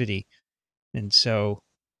infectivity. And so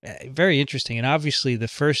very interesting. And obviously the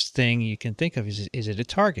first thing you can think of is it a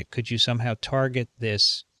target? Could you somehow target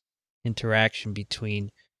this interaction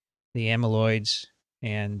between the amyloids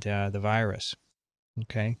and the virus?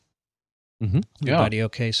 Okay. Mm-hmm. Everybody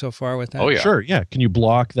okay so far with that? Oh, yeah. Sure, yeah. Can you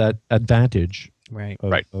block that advantage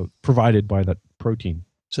provided by that protein?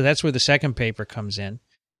 So that's where the second paper comes in.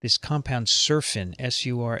 This compound surfen,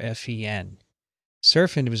 S-U-R-F-E-N.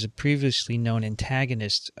 Surfen was a previously known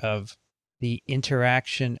antagonist of the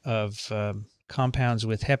interaction of compounds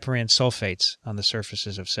with heparan sulfates on the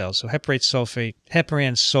surfaces of cells. So heparan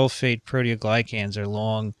sulfate proteoglycans are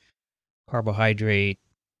long carbohydrate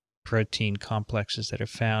protein complexes that are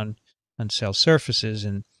found on cell surfaces,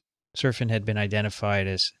 and surfen had been identified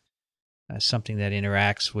as something that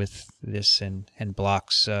interacts with this and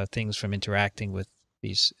blocks things from interacting with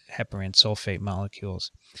these heparan sulfate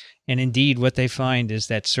molecules. And indeed, what they find is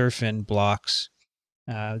that surfen blocks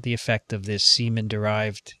the effect of this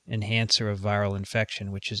semen-derived enhancer of viral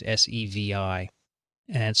infection, which is SEVI.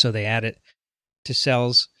 And so they add it to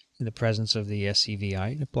cells in the presence of the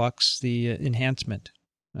SEVI. It blocks the enhancement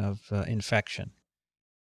of infection.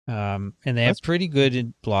 And they have pretty good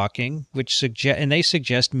in blocking, and they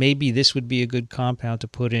suggest maybe this would be a good compound to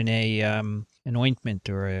put in an ointment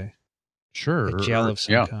or a gel of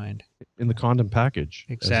some kind. In the condom package.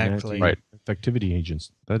 Exactly. As infectivity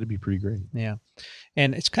agents. That'd be pretty great. Yeah.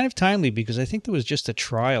 And it's kind of timely because I think there was just a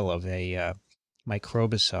trial of a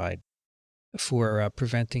microbicide for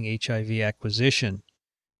preventing HIV acquisition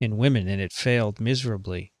in women, and it failed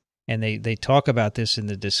miserably. And they talk about this in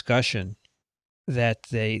the discussion that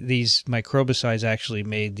these microbicides actually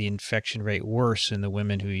made the infection rate worse in the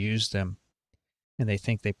women who used them. And they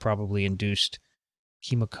think they probably induced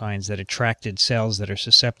chemokines that attracted cells that are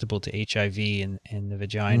susceptible to HIV in the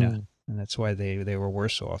vagina. And that's why they were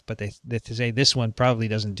worse off. But they say this one probably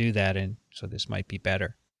doesn't do that, and so this might be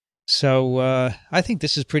better. So I think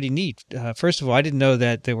this is pretty neat. First of all, I didn't know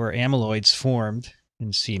that there were amyloids formed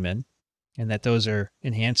in semen and that those are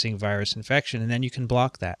enhancing virus infection, and then you can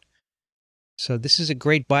block that. So this is a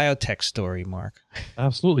great biotech story, Mark.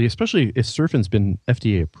 Absolutely, especially if surfen's been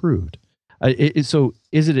FDA approved. So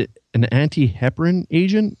is it an anti-heparin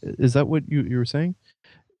agent? Is that what you were saying?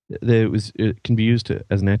 That it can be used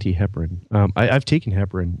as an anti-heparin. I've taken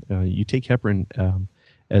heparin. You take heparin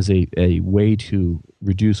as a way to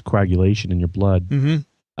reduce coagulation in your blood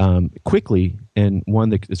quickly, and one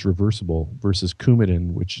that is reversible versus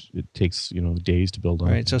Coumadin, which it takes days to build on.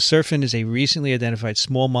 Right. So surfen is a recently identified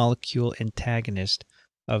small molecule antagonist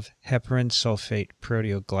of heparin sulfate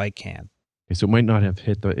proteoglycan. Okay, so it might not have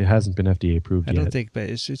hit. It hasn't been FDA approved yet. I don't think, but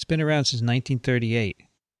it's been around since 1938.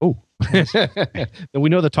 Oh, then we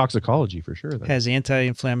know the toxicology for sure. Then. Has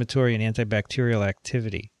anti-inflammatory and antibacterial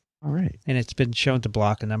activity. All right. And it's been shown to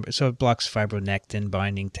block a number. So it blocks fibronectin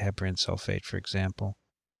binding to heparin sulfate, for example.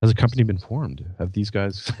 Has a company been formed? Have these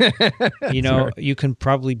guys? You can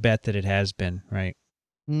probably bet that it has been, right?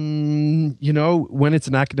 When it's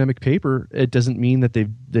an academic paper, it doesn't mean that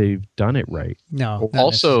they've done it right. No.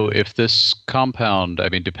 Also, if this compound,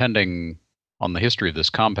 depending on the history of this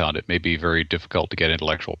compound, it may be very difficult to get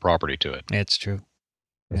intellectual property to it. It's true.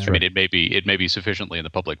 That's right. It may be sufficiently in the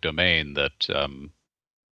public domain that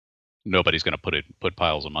nobody's going to put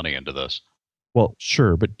piles of money into this. Well,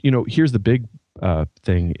 sure, but here's the big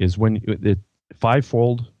thing: is when it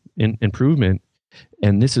fivefold improvement,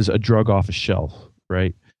 and this is a drug off a shelf,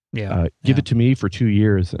 right? Yeah. Give it to me for 2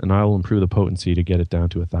 years, and I will improve the potency to get it down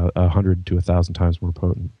to 100 to 1,000 times more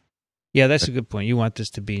potent. Yeah, that's a good point. You want this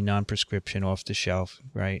to be non-prescription, off the shelf,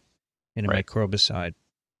 right? In a microbicide.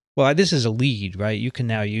 Well, this is a lead, right? You can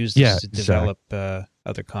now use this to develop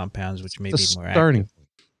other compounds, which may be more active.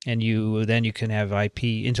 And then you can have IP,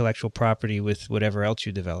 intellectual property, with whatever else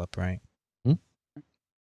you develop, right?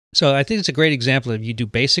 So I think it's a great example of you do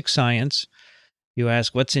basic science. You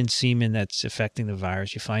ask what's in semen that's affecting the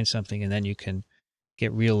virus. You find something, and then you can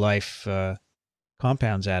get real life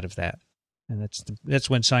compounds out of that. And that's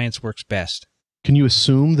when science works best. Can you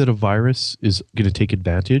assume that a virus is going to take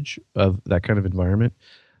advantage of that kind of environment?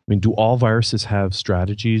 Do all viruses have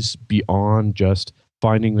strategies beyond just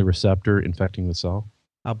finding the receptor, infecting the cell?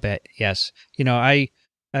 I'll bet, yes.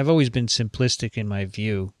 I've always been simplistic in my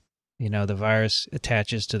view. The virus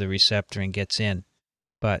attaches to the receptor and gets in.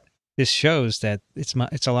 But this shows that it's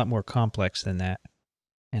a lot more complex than that.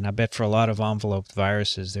 And I bet for a lot of enveloped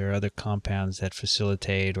viruses, there are other compounds that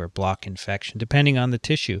facilitate or block infection, depending on the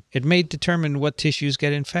tissue. It may determine what tissues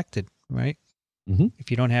get infected, right? Mm-hmm. If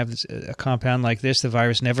you don't have a compound like this, the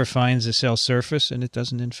virus never finds the cell surface and it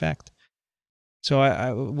doesn't infect.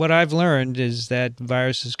 So what I've learned is that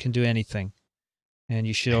viruses can do anything. And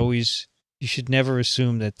you should never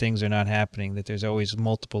assume that things are not happening, that there's always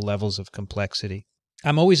multiple levels of complexity.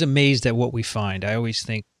 I'm always amazed at what we find. I always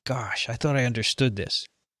think, gosh, I thought I understood this.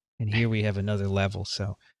 And here we have another level.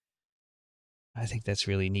 So I think that's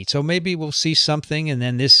really neat. So maybe we'll see something, and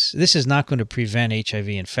then this is not going to prevent HIV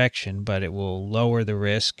infection, but it will lower the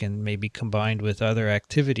risk, and maybe combined with other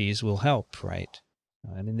activities will help, right?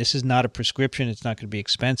 This is not a prescription. It's not going to be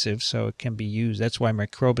expensive, so it can be used. That's why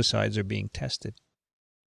microbicides are being tested.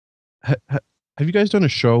 Have you guys done a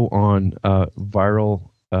show on viral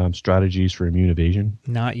strategies for immune evasion?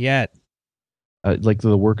 Not yet. Like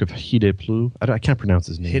the work of Hideplu. I can't pronounce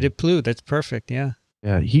his name. Hideplu, that's perfect, yeah.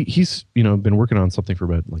 Yeah, he's been working on something for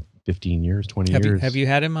about 15 years, 20 years. Have you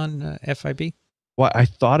had him on FIB? Well, I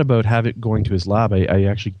thought about going to his lab. I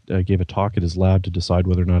actually gave a talk at his lab to decide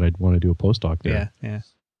whether or not I'd want to do a postdoc there. Yeah.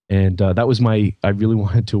 And that was I really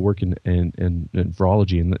wanted to work in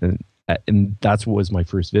virology, and that's what was my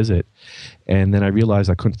first visit. And then I realized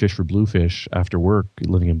I couldn't fish for bluefish after work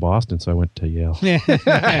living in Boston, so I went to Yale.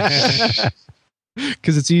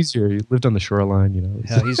 Because it's easier. He lived on the shoreline,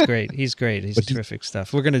 Yeah, he's great. He's great. He's terrific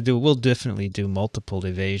stuff. We'll definitely do multiple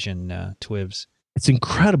evasion TWiVs. It's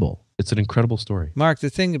incredible. It's an incredible story. Mark, the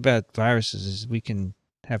thing about viruses is we can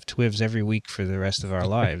have TWiVs every week for the rest of our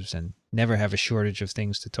lives and never have a shortage of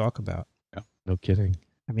things to talk about. Yeah. No kidding.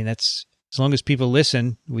 That's as long as people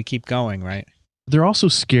listen, we keep going, right? They're also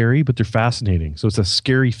scary, but they're fascinating. So it's a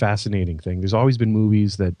scary, fascinating thing. There's always been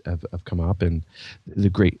movies that have come up, and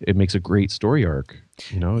it makes a great story arc.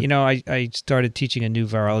 I started teaching a new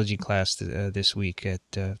virology class this week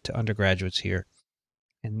to undergraduates here.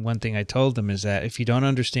 And one thing I told them is that if you don't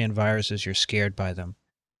understand viruses, you're scared by them.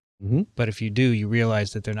 Mm-hmm. But if you do, you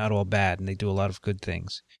realize that they're not all bad and they do a lot of good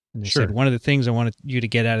things. And they Sure. said, one of the things I wanted you to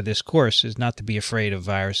get out of this course is not to be afraid of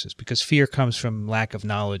viruses, because fear comes from lack of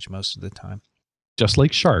knowledge most of the time. Just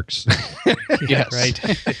like sharks. Yeah, right.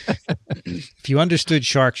 If you understood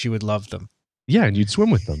sharks, you would love them. Yeah, and you'd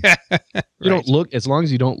swim with them. You don't look, as long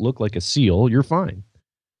as you don't look like a seal, you're fine.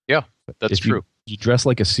 Yeah, that's true. You dress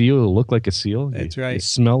like a seal, you look like a seal. That's right. You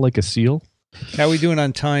smell like a seal. How are we doing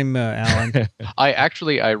on time, Alan?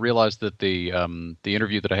 I realized that the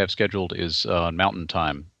interview that I have scheduled is on Mountain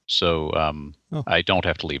Time, so I don't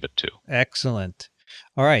have to leave at 2. Excellent.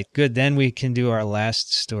 All right, good. Then we can do our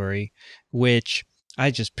last story, which I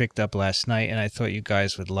just picked up last night, and I thought you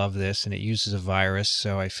guys would love this, and it uses a virus,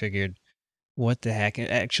 so I figured, what the heck?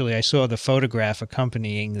 Actually, I saw the photograph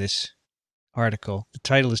accompanying this article. The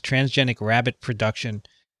title is Transgenic Rabbit Production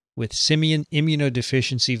with Simian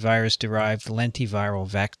Immunodeficiency Virus-Derived Lentiviral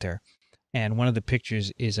Vector. And one of the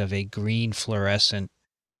pictures is of a green fluorescent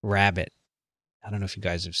rabbit. I don't know if you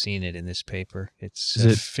guys have seen it in this paper.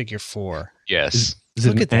 It's figure 4. Yes. Is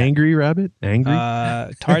it an angry rabbit? Angry?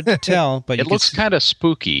 It's hard to tell, but it looks kind of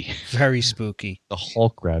spooky. Very spooky. The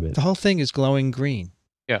Hulk rabbit. The whole thing is glowing green.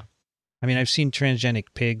 Yeah. I mean, I've seen transgenic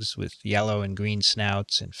pigs with yellow and green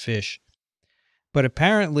snouts and fish. But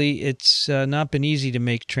apparently it's not been easy to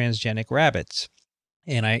make transgenic rabbits.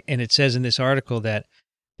 And it says in this article that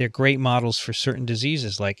they're great models for certain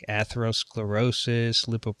diseases like atherosclerosis,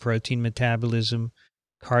 lipoprotein metabolism,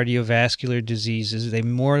 cardiovascular diseases. They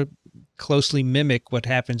more closely mimic what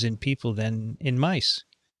happens in people than in mice.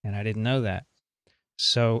 And I didn't know that.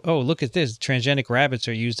 So, look at this. Transgenic rabbits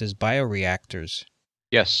are used as bioreactors.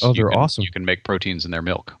 Yes. Oh, they're awesome. You can make proteins in their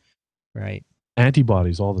milk. Right.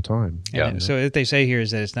 Antibodies all the time. Yeah. So what they say here is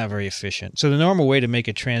that it's not very efficient. So the normal way to make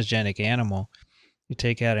a transgenic animal, you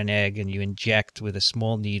take out an egg and you inject with a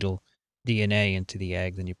small needle DNA into the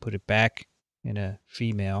egg. Then you put it back in a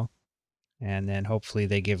female, and then hopefully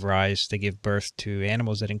they give birth to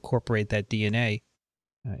animals that incorporate that DNA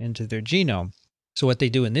into their genome. So what they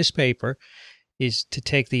do in this paper is to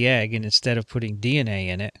take the egg, and instead of putting DNA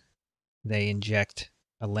in it, they inject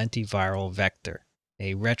a lentiviral vector,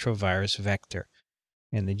 a retrovirus vector.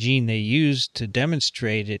 And the gene they used to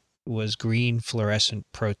demonstrate it was green fluorescent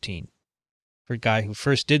protein. The guy who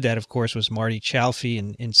first did that, of course, was Marty Chalfie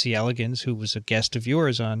in C. elegans, who was a guest of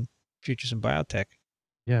yours on Futures in Biotech.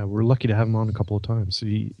 Yeah, we're lucky to have him on a couple of times.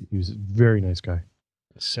 He was a very nice guy.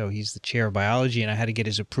 So he's the chair of biology, and I had to get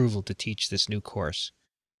his approval to teach this new course.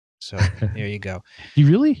 So there you go. You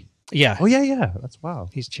really? Yeah. Oh, yeah. That's wow.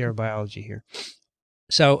 He's chair of biology here.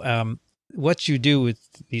 So what you do with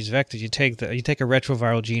these vectors, you take a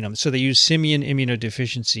retroviral genome. So they use simian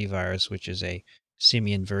immunodeficiency virus, which is a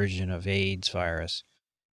simian version of AIDS virus,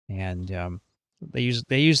 and they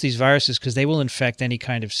use these viruses because they will infect any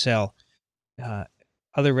kind of cell.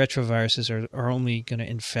 Other retroviruses are only going to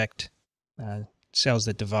infect cells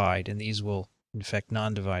that divide, and these will infect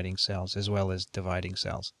non-dividing cells as well as dividing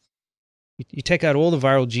cells. You take out all the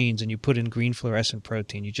viral genes and you put in green fluorescent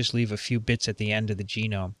protein. You just leave a few bits at the end of the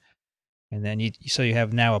genome. And then you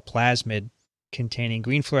have now a plasmid containing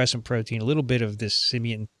green fluorescent protein, a little bit of this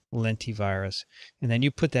simian lentivirus. And then you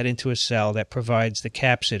put that into a cell that provides the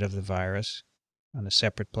capsid of the virus on a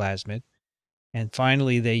separate plasmid. And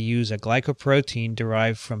finally, they use a glycoprotein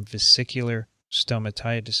derived from vesicular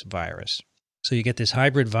stomatitis virus. So you get this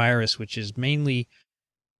hybrid virus, which is mainly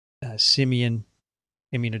simian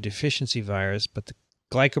immunodeficiency virus, but the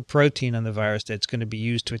glycoprotein on the virus that's going to be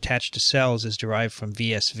used to attach to cells is derived from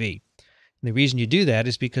VSV. And the reason you do that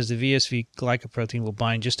is because the VSV glycoprotein will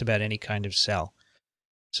bind just about any kind of cell.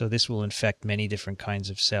 So this will infect many different kinds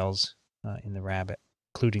of cells in the rabbit,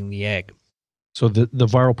 including the egg. So the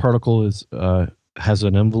viral particle has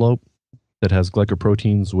an envelope that has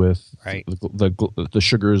glycoproteins with the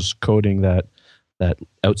sugars coating that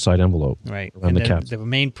outside envelope. Right. And the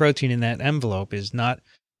main protein in that envelope is not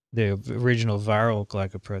the original viral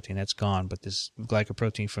glycoprotein. That's gone, but this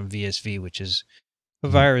glycoprotein from VSV, which is a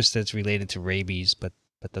virus that's related to rabies, but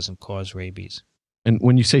doesn't cause rabies. And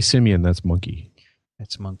when you say simian, that's monkey.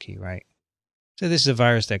 That's monkey, right. So this is a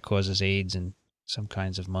virus that causes AIDS in some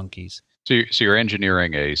kinds of monkeys. So you're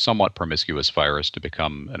engineering a somewhat promiscuous virus to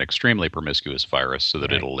become an extremely promiscuous virus so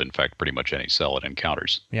that it'll infect pretty much any cell it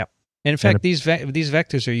encounters. Yep. And in fact, these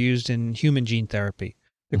vectors are used in human gene therapy.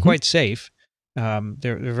 They're quite safe,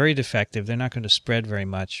 They're very defective. They're not going to spread very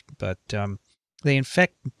much, but they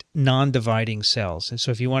infect non-dividing cells. And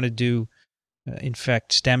so if you want to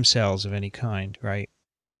infect stem cells of any kind, right,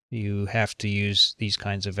 you have to use these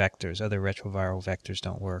kinds of vectors. Other retroviral vectors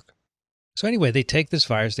don't work. So anyway, they take this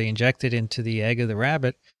virus, they inject it into the egg of the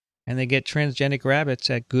rabbit, and they get transgenic rabbits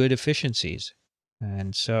at good efficiencies.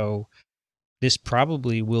 And so this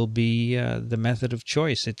probably will be the method of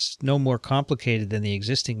choice. It's no more complicated than the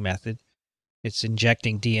existing method. It's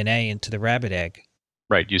injecting DNA into the rabbit egg.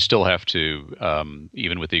 Right. You still have to,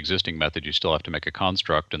 even with the existing method, you still have to make a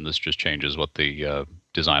construct, and this just changes what the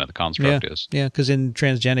design of the construct is. Yeah, because in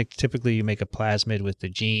transgenic, typically you make a plasmid with the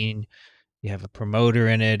gene. You have a promoter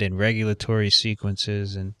in it and regulatory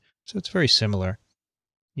sequences, and so it's very similar.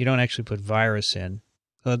 You don't actually put virus in.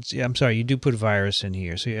 I'm sorry, you do put virus in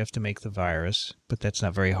here, so you have to make the virus, but that's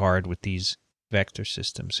not very hard with these vector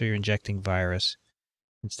systems. So you're injecting virus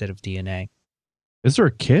instead of DNA. Is there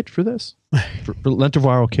a kit for this? for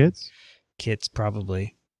lentiviral kits? Kits,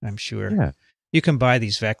 probably, I'm sure. Yeah. You can buy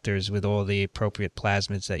these vectors with all the appropriate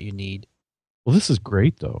plasmids that you need. Well, this is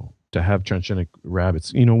great, though, to have transgenic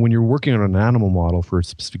rabbits. You know, when you're working on an animal model for a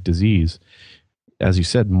specific disease, as you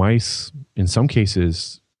said, mice, in some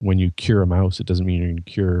cases, when you cure a mouse, it doesn't mean you're going to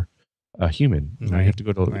cure a human. Right. You have to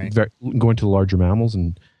go into the larger mammals,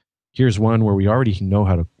 and here's one where we already know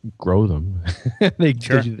how to grow them.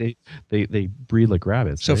 they breed like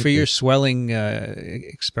rabbits. So right? for your swelling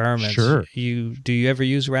experiments, sure. Do you ever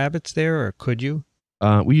use rabbits there, or could you?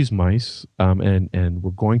 We use mice, and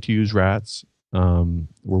we're going to use rats. We're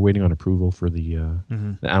waiting on approval for the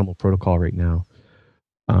animal protocol right now.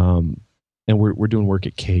 And we're doing work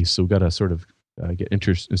at Case, so we've got to sort of get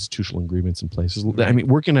institutional agreements in place. Right. I mean,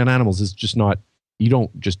 working on animals is just not, you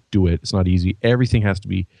don't just do it. It's not easy. Everything has to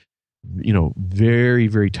be, very,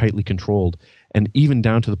 very tightly controlled. And even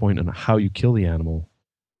down to the point on how you kill the animal,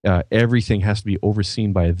 everything has to be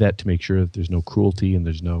overseen by a vet to make sure that there's no cruelty and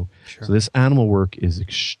there's no... Sure. So this animal work is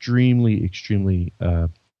extremely,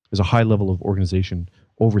 there's a high level of organization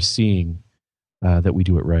overseeing that we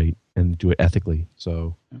do it right and do it ethically.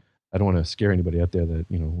 So... I don't want to scare anybody out there that,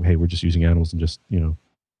 hey, we're just using animals and just,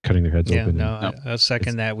 cutting their heads open. No, I'll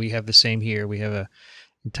second that. We have the same here. We have an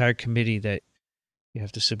entire committee that you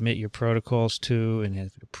have to submit your protocols to and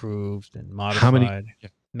have it approved and modified.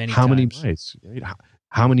 How many mice? Right?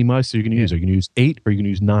 How many mice are you going to use? Are you going to use 8 or are you going to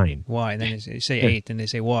use 9? Why? And then they say 8, and they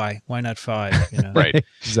say, why? Why not 5? Right.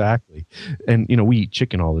 Exactly. And, we eat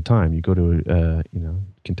chicken all the time. You go to,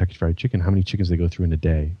 Kentucky Fried Chicken, how many chickens they go through in a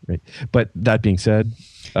day, right? But that being said,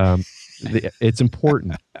 it's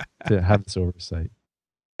important to have this oversight.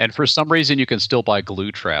 And for some reason, you can still buy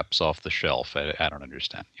glue traps off the shelf. I don't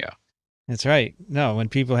understand. Yeah. That's right. No, when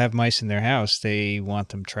people have mice in their house, they want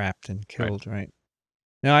them trapped and killed, right?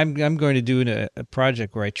 Now, I'm going to do a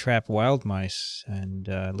project where I trap wild mice and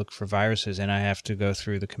look for viruses, and I have to go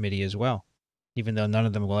through the committee as well. Even though none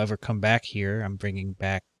of them will ever come back here, I'm bringing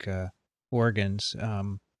back organs.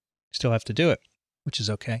 Still have to do it, which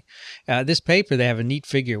is okay. This paper, they have a neat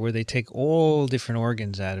figure where they take all different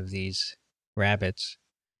organs out of these rabbits,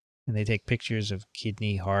 and they take pictures of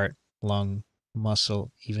kidney, heart, lung,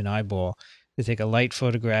 muscle, even eyeball. They take a light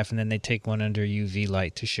photograph, and then they take one under UV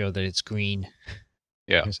light to show that it's green.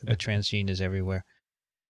 Yeah. Because the transgene is everywhere.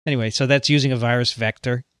 Anyway, so that's using a virus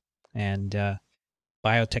vector and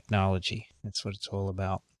biotechnology. That's what it's all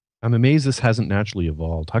about. I'm amazed this hasn't naturally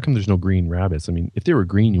evolved. How come there's no green rabbits? I mean, if they were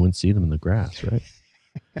green, you wouldn't see them in the grass, right?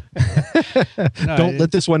 Don't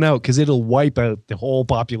let this one out because it'll wipe out the whole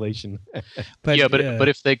population. But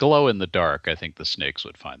if they glow in the dark, I think the snakes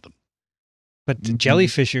would find them. But the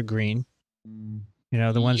jellyfish are green.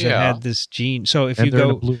 The ones that had this gene. So if you go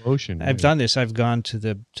in a blue ocean, I've done this. I've gone to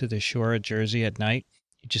the shore of Jersey at night.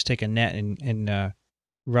 You just take a net and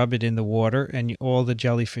rub it in the water, and all the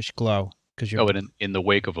jellyfish glow. And in the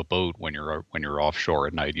wake of a boat, when you're offshore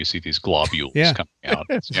at night, you see these globules coming out.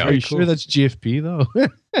 Are you sure that's GFP though?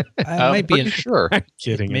 Might be sure. I'm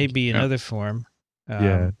kidding. It may be another form.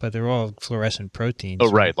 But they're all fluorescent proteins. Oh,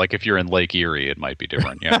 right. Like if you're in Lake Erie, it might be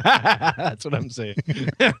different. Yeah, that's what I'm saying.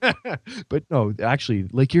 But no, actually,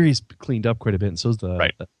 Lake Erie's cleaned up quite a bit, and so's the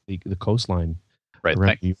coastline.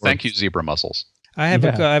 Right. Thank you, zebra mussels. I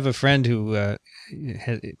have a friend who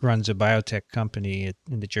runs a biotech company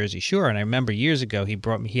in the Jersey Shore, and I remember years ago he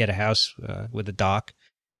had a house with a dock,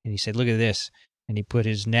 and he said, "Look at this." And he put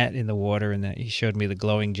his net in the water, and he showed me the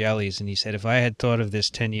glowing jellies, and he said, "If I had thought of this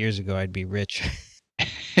 10 years ago, I'd be rich."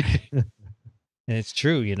 And it's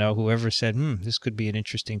true, whoever said, this could be an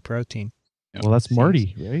interesting protein. Well, that's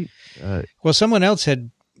Marty, right? Well, someone else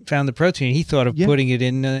had found the protein. He thought of putting it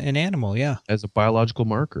in an animal, as a biological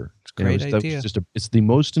marker. Great idea. It's the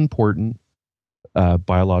most important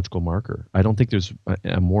biological marker. I don't think there's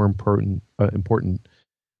a more important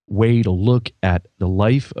way to look at the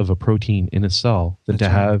life of a protein in a cell than to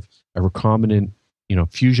have a recombinant,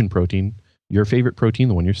 fusion protein, your favorite protein,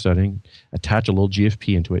 the one you're studying, attach a little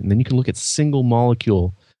GFP into it, and then you can look at single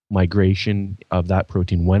molecule migration of that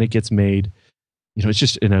protein when it gets made. It's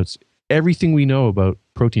just, it's everything we know about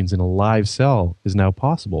proteins in a live cell is now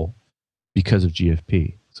possible because of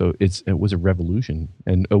GFP. So it was a revolution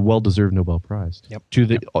and a well-deserved Nobel Prize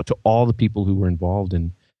to all the people who were involved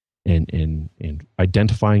in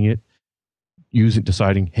identifying it,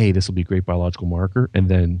 deciding, hey, this will be a great biological marker, and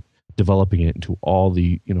then developing it into all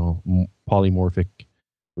the polymorphic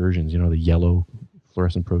versions. The yellow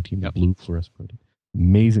fluorescent protein, the blue fluorescent protein.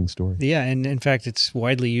 Amazing story. Yeah, and in fact, it's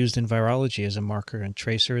widely used in virology as a marker and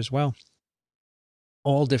tracer as well.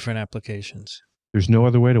 All different applications. There's no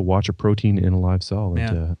other way to watch a protein in a live cell.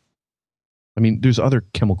 There's other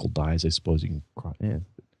chemical dyes, I suppose you can.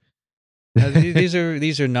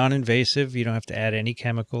 These are non-invasive. You don't have to add any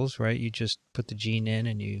chemicals, right? You just put the gene in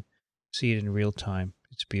and you see it in real time.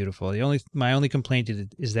 It's beautiful. My only complaint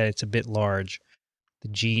is that it's a bit large. The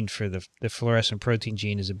gene for the fluorescent protein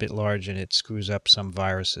gene is a bit large, and it screws up some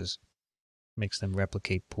viruses, makes them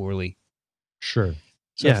replicate poorly. Sure.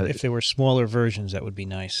 So if there were smaller versions, that would be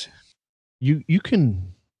nice. You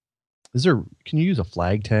can. Can you use a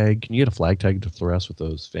flag tag? Can you get a flag tag to fluoresce with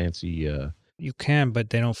those fancy? You can, but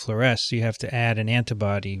they don't fluoresce. So you have to add an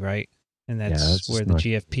antibody, right? And that's where the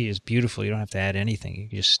GFP is beautiful. You don't have to add anything.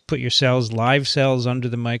 You just put your live cells under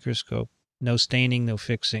the microscope. No staining, no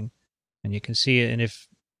fixing. And you can see it. And if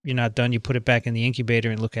you're not done, you put it back in the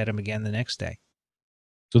incubator and look at them again the next day.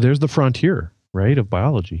 So there's the frontier, right, of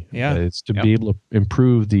biology. Yeah. It's to be able to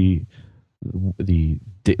improve the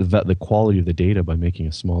quality of the data by making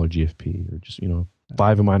a smaller GFP or just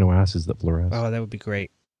 5 amino acids that fluoresce. Oh, that would be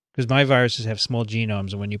great. Because my viruses have small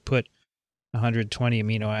genomes, and when you put 120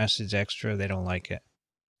 amino acids extra, they don't like it,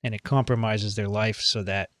 and it compromises their life so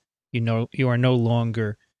that you are no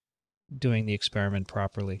longer doing the experiment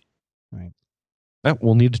properly. Right.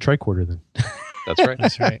 We'll need a tricorder then. That's right.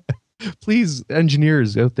 That's right. Please,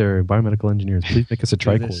 engineers out there, biomedical engineers, please make us a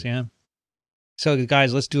tricorder. Yeah. So,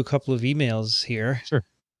 guys, let's do a couple of emails here. Sure.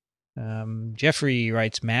 Jeffrey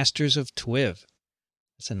writes, Masters of TWiV.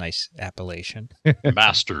 That's a nice appellation.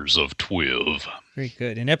 Masters of TWiV. Very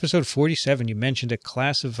good. In episode 47, you mentioned a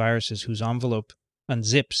class of viruses whose envelope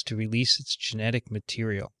unzips to release its genetic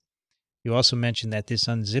material. You also mentioned that this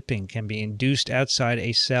unzipping can be induced outside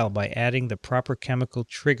a cell by adding the proper chemical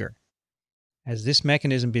trigger. Has this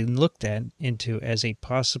mechanism been looked into as a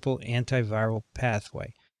possible antiviral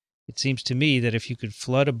pathway? It seems to me that if you could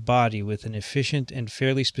flood a body with an efficient and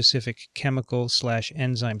fairly specific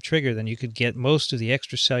chemical/enzyme trigger, then you could get most of the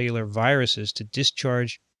extracellular viruses to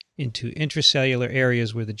discharge into intracellular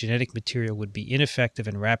areas where the genetic material would be ineffective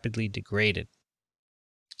and rapidly degraded.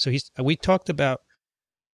 So we talked about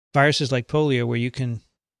viruses like polio where you can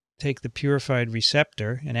take the purified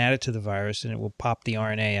receptor and add it to the virus and it will pop the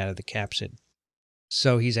RNA out of the capsid.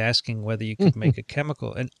 So he's asking whether you could make a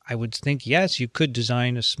chemical. And I would think, yes, you could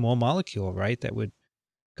design a small molecule, right, that would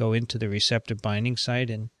go into the receptor binding site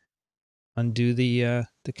and undo the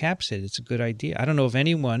capsid. It's a good idea. I don't know of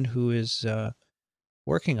anyone who is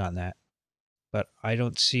working on that, but I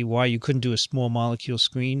don't see why you couldn't do a small molecule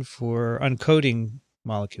screen for uncoding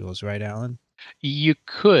molecules, right, Alan? You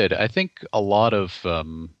could. I think a lot of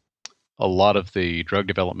the drug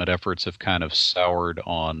development efforts have kind of soured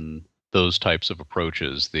on those types of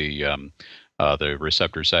approaches, the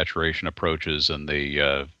receptor saturation approaches and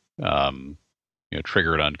the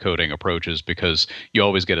triggered uncoding approaches, because you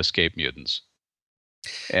always get escape mutants.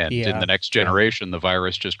 And in the next generation, the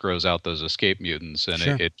virus just grows out those escape mutants, and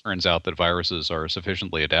it turns out that viruses are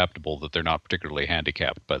sufficiently adaptable that they're not particularly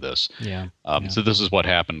handicapped by this. So this is what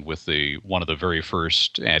happened with one of the very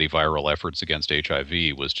first antiviral efforts against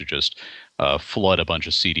HIV was to just flood a bunch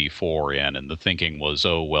of CD4 in, and the thinking was,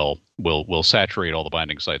 we'll saturate all the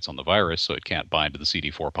binding sites on the virus so it can't bind to the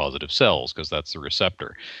CD4 positive cells because that's the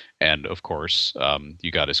receptor. And of course,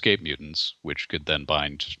 you got escape mutants, which could then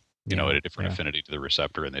bind at a different affinity to the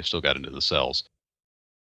receptor, and they still got into the cells.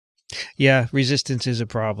 Yeah, resistance is a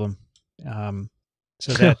problem.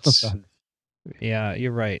 So that's,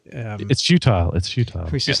 you're right. It's futile.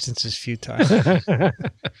 Resistance is futile.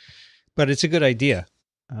 But it's a good idea.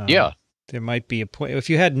 There might be a point. If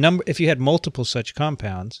you had multiple such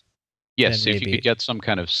compounds. Yes, if you could get some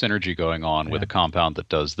kind of synergy going on with a compound that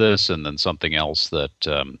does this and then something else that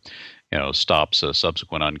stops a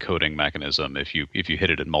subsequent uncoding mechanism. If you hit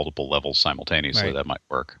it at multiple levels simultaneously, that might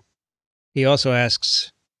work. He also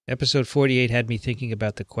asks, Episode 48 had me thinking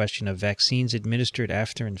about the question of vaccines administered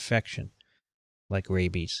after infection, like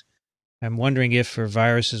rabies. I'm wondering if for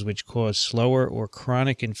viruses which cause slower or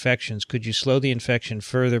chronic infections, could you slow the infection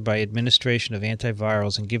further by administration of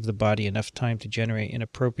antivirals and give the body enough time to generate an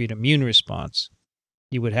appropriate immune response?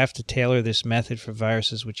 You would have to tailor this method for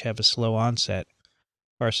viruses which have a slow onset,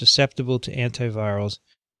 are susceptible to antivirals,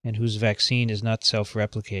 and whose vaccine is not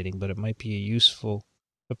self-replicating, but it might be a useful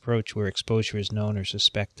approach where exposure is known or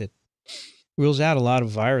suspected. Rules out a lot of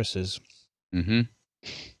viruses. Mm-hmm.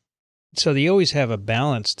 So they always have a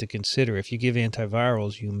balance to consider. If you give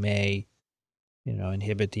antivirals, you may,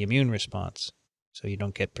 inhibit the immune response, so you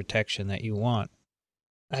don't get protection that you want.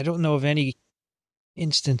 I don't know of any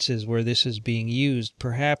instances where this is being used.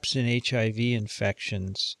 Perhaps in HIV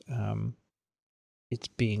infections, it's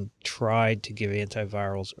being tried to give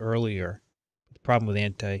antivirals earlier. The problem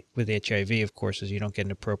with HIV, of course, is you don't get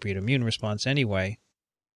an appropriate immune response anyway,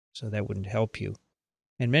 so that wouldn't help you.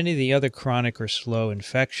 And many of the other chronic or slow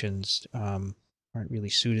infections aren't really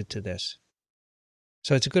suited to this.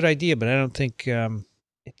 So it's a good idea, but I don't think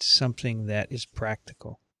it's something that is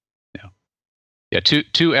practical. Yeah,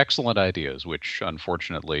 two excellent ideas, which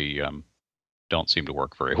unfortunately don't seem to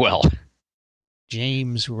work very well.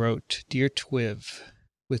 James wrote, Dear TWiV,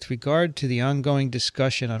 with regard to the ongoing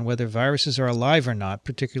discussion on whether viruses are alive or not,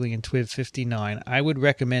 particularly in TWiV 59, I would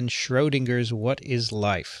recommend Schrodinger's What is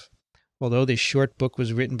Life? Although this short book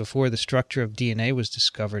was written before the structure of DNA was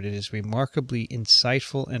discovered, it is remarkably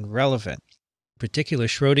insightful and relevant. In particular,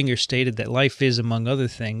 Schrödinger stated that life is, among other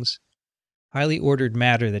things, highly ordered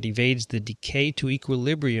matter that evades the decay to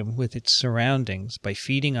equilibrium with its surroundings by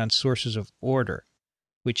feeding on sources of order,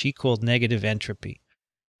 which he called negative entropy.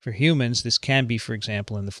 For humans, this can be, for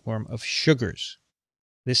example, in the form of sugars.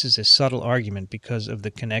 This is a subtle argument because of the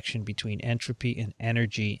connection between entropy and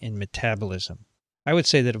energy in metabolism. I would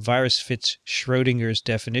say that a virus fits Schrödinger's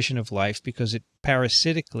definition of life because it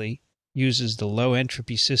parasitically uses the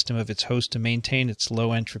low-entropy system of its host to maintain its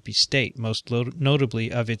low-entropy state, most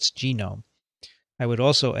notably of its genome. I would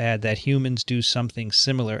also add that humans do something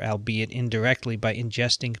similar, albeit indirectly, by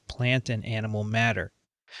ingesting plant and animal matter.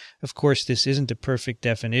 Of course, this isn't a perfect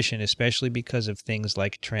definition, especially because of things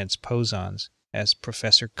like transposons, as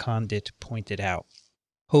Professor Condit pointed out.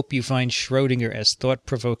 Hope you find Schrödinger as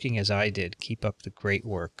thought-provoking as I did. Keep up the great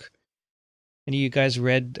work. Any of you guys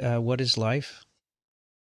read What is Life?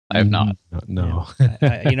 I have not. No. Yeah.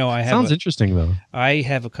 I have Sounds interesting, though. I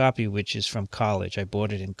have a copy which is from college. I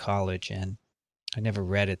bought it in college, and I never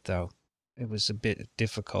read it, though. It was a bit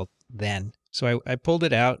difficult then. So I pulled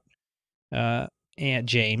it out,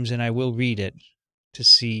 James, and I will read it to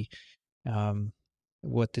see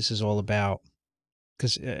what this is all about.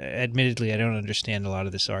 Because admittedly, I don't understand a lot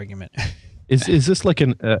of this argument. Is this like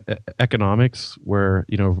an economics where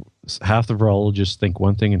half the virologists think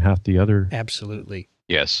one thing and half the other? Absolutely.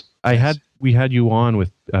 Yes. We had you on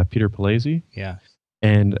with Peter Pelletier. Yeah.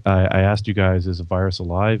 And I asked you guys, is a virus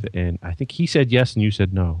alive? And I think he said yes, and you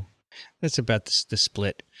said no. That's about the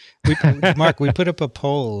split. Mark, we put up a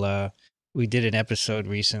poll. We did an episode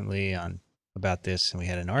recently about this, and we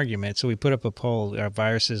had an argument. So we put up a poll: are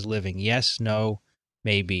viruses living? Yes, no,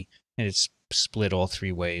 maybe, and it's split all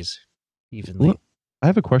three ways evenly. Well, I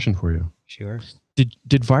have a question for you. Sure.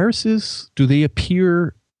 Did viruses, do they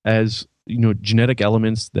appear as genetic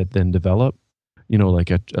elements that then develop? Like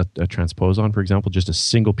a transposon, for example, just a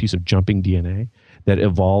single piece of jumping DNA that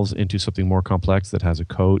evolves into something more complex that has a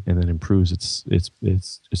code and then improves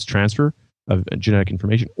its transfer of genetic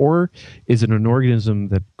information? Or is it an organism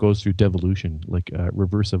that goes through devolution, like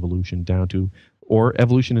reverse evolution down to, or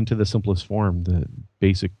evolution into the simplest form, the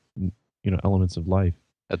basic elements of life?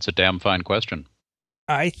 That's a damn fine question.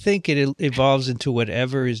 I think it evolves into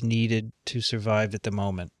whatever is needed to survive at the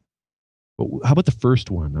moment. But how about the first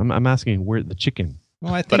one? I'm asking where the chicken.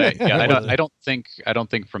 Well, I think, I don't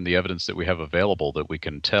think from the evidence that we have available that we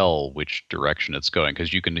can tell which direction it's going,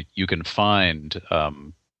 because you can find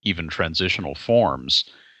even transitional forms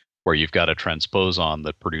where you've got a transposon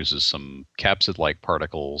that produces some capsid-like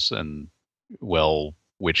particles, and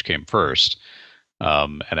which came first?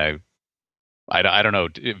 And I don't know,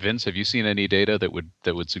 Vince, have you seen any data that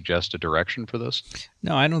would suggest a direction for this?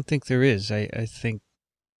 No, I don't think there is. I think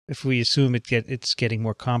if we assume it's getting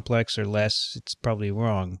more complex or less, it's probably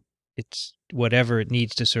wrong. It's whatever it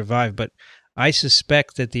needs to survive. But I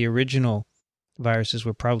suspect that the original viruses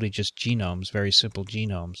were probably just genomes, very simple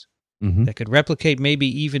genomes, that could replicate maybe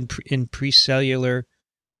even in precellular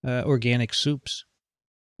organic soups.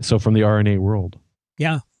 So from the RNA world.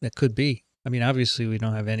 Yeah, that could be. I mean, obviously we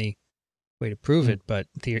don't have any way to prove it, but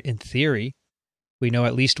in theory, We know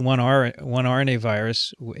at least one RNA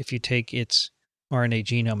virus, if you take its RNA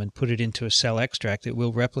genome and put it into a cell extract, it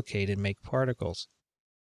will replicate and make particles.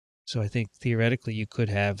 So I think theoretically you could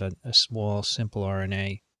have a small, simple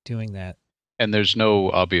RNA doing that. And there's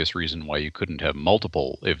no obvious reason why you couldn't have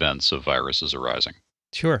multiple events of viruses arising.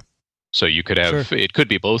 Sure. So you could have, Sure. It could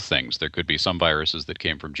be both things. There could be some viruses that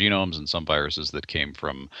came from genomes and some viruses that came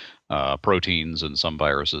from proteins and some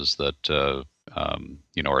viruses that,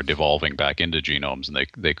 are devolving back into genomes, and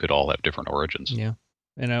they could all have different origins. Yeah.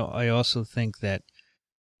 And I also think that,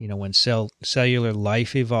 when cellular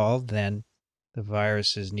life evolved, then the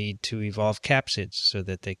viruses need to evolve capsids so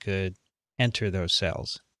that they could enter those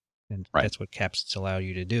cells. And That's what capsids allow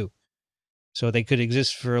you to do. So they could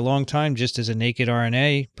exist for a long time just as a naked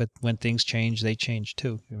RNA, but when things change, they change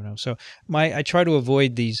too. So I try to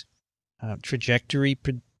avoid these trajectory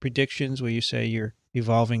predictions where you say you're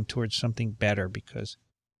evolving towards something better, because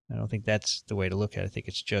I don't think that's the way to look at it. I think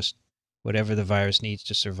it's just whatever the virus needs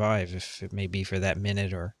to survive, if it may be for that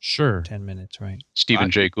minute or 10 minutes, right?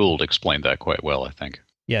 Stephen Jay Gould explained that quite well, I think.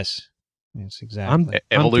 Yes, exactly.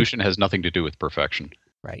 Evolution has nothing to do with perfection.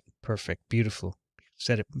 Right. Perfect. Beautiful.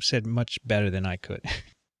 Said much better than I could.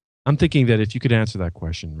 I'm thinking that if you could answer that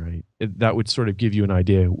question, right, that would sort of give you an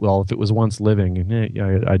idea. Well, if it was once living,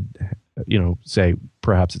 I'd say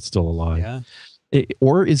perhaps it's still alive. Yeah.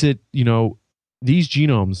 Or is it, these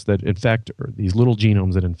genomes that infect, or these little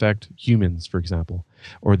genomes that infect humans, for example,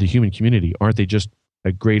 or the human community, aren't they just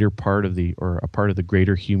a greater part of a part of the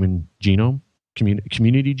greater human genome,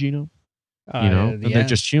 community genome? And they're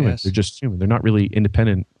just human. Yes. They're just human. They're not really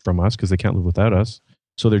independent from us because they can't live without us.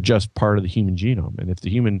 So they're just part of the human genome. And if the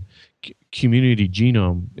human community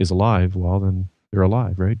genome is alive, well, then they're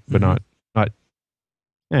alive, right? But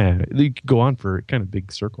they could go on for a kind of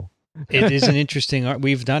big circle. It is an interesting.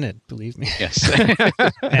 We've done it, believe me. Yes,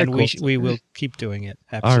 and we will keep doing it.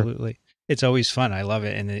 Absolutely, it's always fun. I love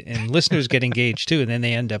it, and listeners get engaged too, and then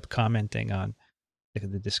they end up commenting on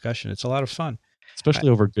the discussion. It's a lot of fun. Especially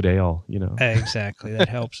over good ale, Exactly. That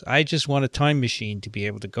helps. I just want a time machine to be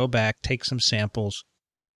able to go back, take some samples,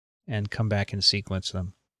 and come back and sequence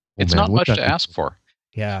them. It's not much to ask for.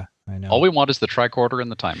 Yeah, I know. All we want is the tricorder and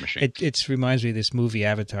the time machine. It reminds me of this movie,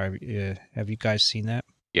 Avatar. Have you guys seen that?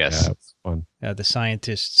 Yes. Yeah, it's fun. The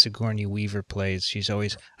scientist Sigourney Weaver plays. She's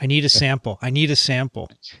always, I need a sample. I need a sample.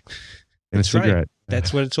 That's right.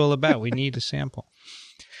 That's what it's all about. We need a sample.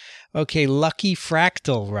 Okay, Lucky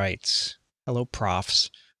Fractal writes, hello, profs.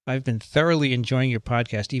 I've been thoroughly enjoying your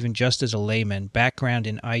podcast, even just as a layman, background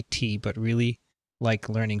in IT, but really like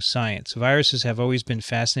learning science. Viruses have always been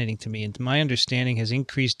fascinating to me, and my understanding has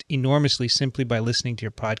increased enormously simply by listening to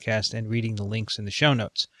your podcast and reading the links in the show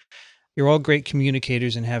notes. You're all great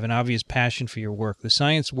communicators and have an obvious passion for your work. The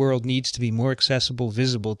science world needs to be more accessible,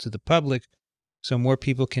 visible to the public, so more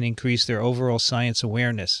people can increase their overall science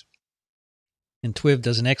awareness. And TWiV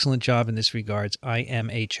does an excellent job in this regards,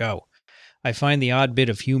 IMHO. I find the odd bit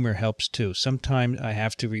of humor helps too. Sometimes I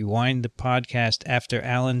have to rewind the podcast after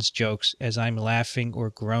Alan's jokes as I'm laughing or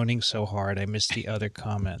groaning so hard I miss the other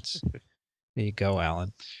comments. There you go,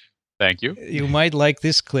 Alan. Thank you. You might like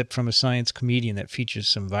this clip from a science comedian that features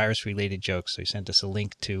some virus-related jokes. So he sent us a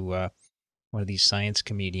link to one of these science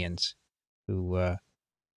comedians who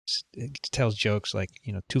tells jokes like,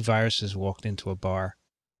 2 viruses walked into a bar,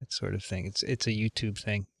 that sort of thing. It's a YouTube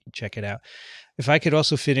thing. Check it out. If I could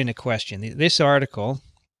also fit in a question. This article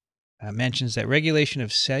mentions that regulation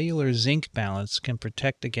of cellular zinc balance can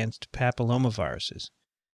protect against papillomaviruses.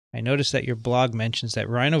 I noticed that your blog mentions that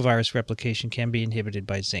rhinovirus replication can be inhibited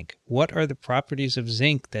by zinc. What are the properties of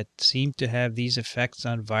zinc that seem to have these effects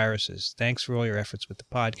on viruses? Thanks for all your efforts with the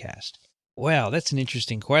podcast. Well, that's an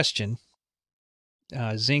interesting question.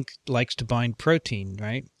 Zinc likes to bind protein,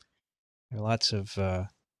 right? There are lots of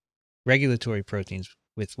regulatory proteins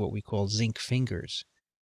with what we call zinc fingers,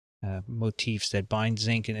 motifs that bind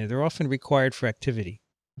zinc, and they're often required for activity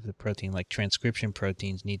of the protein, like transcription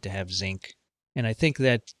proteins need to have zinc. And I think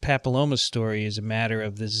that papilloma's story is a matter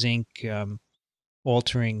of the zinc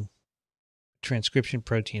altering transcription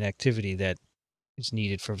protein activity that is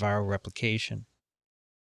needed for viral replication.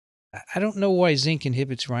 I don't know why zinc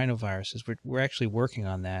inhibits rhinoviruses. We're actually working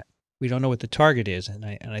on that. We don't know what the target is, and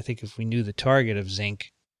I think if we knew the target of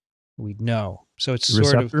zinc, we'd know. So it's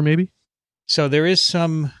receptor, maybe? So there is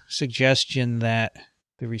some suggestion that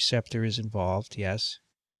the receptor is involved, yes.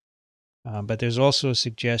 But there's also a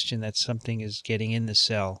suggestion that something is getting in the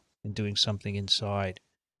cell and doing something inside.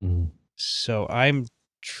 Mm-hmm. So I'm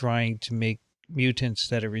trying to make mutants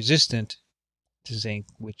that are resistant to zinc,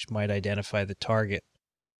 which might identify the target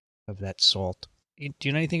of that salt. Do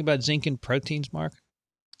you know anything about zinc in proteins, Marc?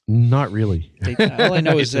 Not really. All I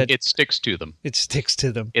know is that it sticks to them. It sticks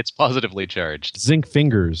to them. It's positively charged. Zinc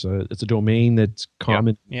fingers. It's a domain that's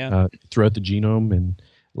common throughout the genome and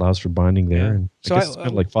allows for binding there. Yeah. And so I guess it's kind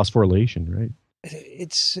of like phosphorylation, right?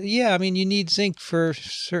 It's I mean, you need zinc for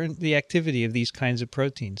the activity of these kinds of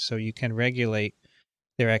proteins, so you can regulate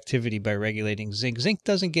their activity by regulating zinc. Zinc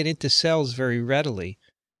doesn't get into cells very readily.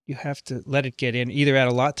 You have to let it get in, either add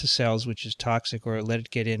a lot to cells, which is toxic, or let it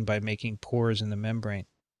get in by making pores in the membrane.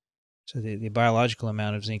 So the biological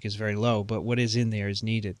amount of zinc is very low, but what is in there is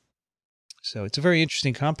needed. So it's a very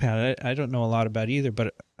interesting compound. I don't know a lot about either,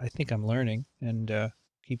 but I think I'm learning, and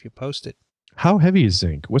keep you posted. How heavy is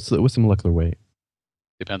zinc? What's the molecular weight?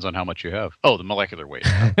 Depends on how much you have. Oh, the molecular weight.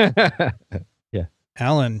 Yeah.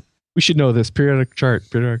 Alan. We should know this. Periodic chart.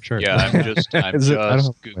 Yeah, I'm just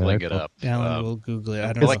Googling it up. Alan will Google it.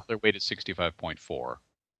 I don't know. Molecular weight is 65.4.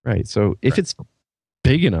 Right. So if it's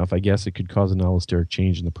big enough, I guess it could cause an allosteric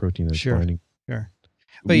change in the protein that's binding. Sure.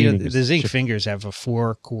 But the zinc fingers have a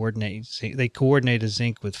 4 coordinate. They coordinate a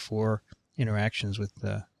zinc with 4 interactions with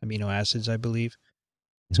amino acids, I believe.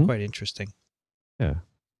 It's quite interesting. Yeah.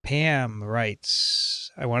 Pam writes,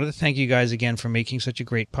 I wanted to thank you guys again for making such a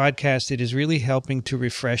great podcast. It is really helping to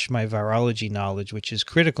refresh my virology knowledge, which is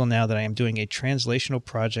critical now that I am doing a translational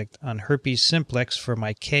project on herpes simplex for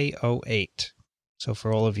my K08. So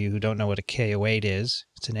for all of you who don't know what a K08 is,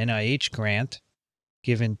 it's an NIH grant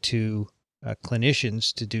given to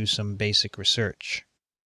clinicians to do some basic research.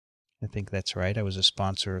 I think that's right. I was a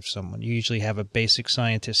sponsor of someone. You usually have a basic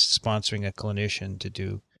scientist sponsoring a clinician to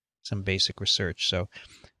do some basic research. So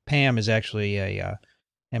Pam is actually a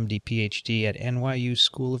MD PhD at NYU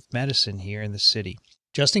School of Medicine here in the city.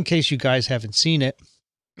 Just in case you guys haven't seen it,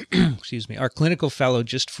 excuse me, our clinical fellow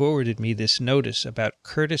just forwarded me this notice about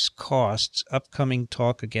Curtis Cost's upcoming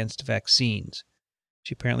talk against vaccines.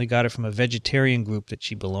 She apparently got it from a vegetarian group that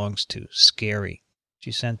she belongs to, Scary.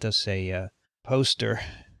 She sent us a poster.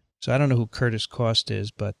 So I don't know who Curtis Cost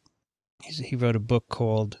is, but he wrote a book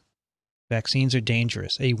called Vaccines Are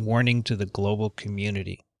Dangerous, a Warning to the Global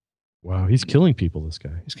Community. Wow, he's killing people, this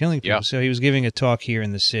guy. He's killing people. Yeah. So he was giving a talk here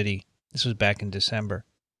in the city. This was back in December.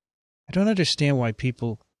 I don't understand why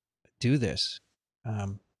people do this,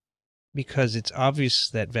 because it's obvious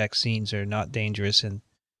that vaccines are not dangerous and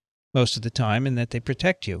most of the time and that they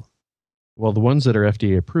protect you. Well, the ones that are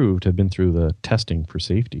FDA approved have been through the testing for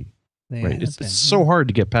safety. Right? It's so hard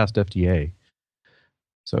to get past FDA.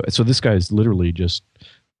 So this guy is literally just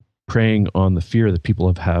preying on the fear that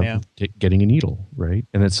people have getting a needle, right?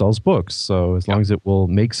 And it sells books. So as long as it will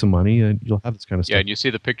make some money, you'll have this kind of stuff. Yeah, and you see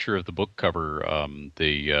the picture of the book cover.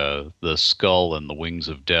 The skull and the wings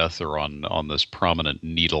of death are on this prominent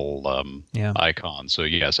needle icon. So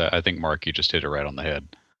yes, I think, Mark, you just hit it right on the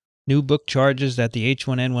head. New book charges that the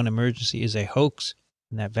H1N1 emergency is a hoax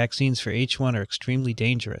and that vaccines for H1 are extremely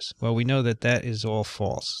dangerous. Well, we know that is all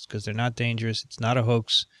false because they're not dangerous. It's not a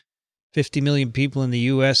hoax. 50 million people in the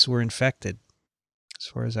U.S. were infected. As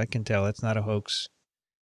far as I can tell, it's not a hoax.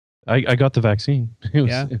 I got the vaccine.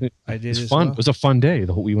 I did. It was fun. Well. It was a fun day.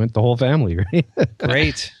 We went the whole family, right?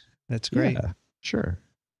 Great. That's great. Yeah, sure.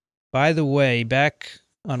 By the way, back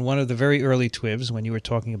on one of the very early TWiVs, when you were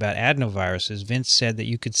talking about adenoviruses, Vince said that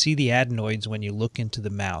you could see the adenoids when you look into the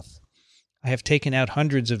mouth. I have taken out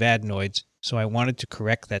hundreds of adenoids, so I wanted to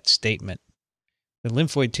correct that statement. The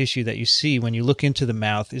lymphoid tissue that you see when you look into the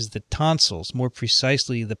mouth is the tonsils, more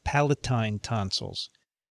precisely the palatine tonsils.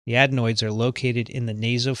 The adenoids are located in the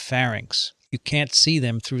nasopharynx. You can't see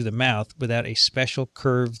them through the mouth without a special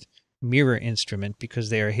curved mirror instrument because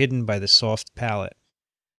they are hidden by the soft palate.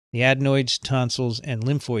 The adenoids, tonsils, and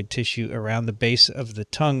lymphoid tissue around the base of the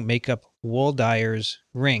tongue make up Waldeyer's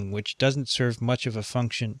ring, which doesn't serve much of a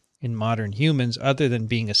function in modern humans other than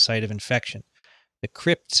being a site of infection. The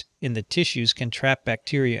crypts in the tissues can trap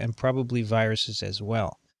bacteria and probably viruses as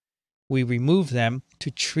well. We remove them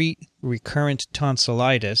to treat recurrent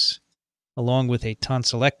tonsillitis, along with a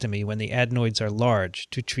tonsillectomy when the adenoids are large,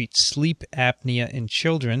 to treat sleep apnea in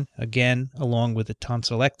children, again, along with a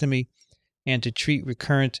tonsillectomy, and to treat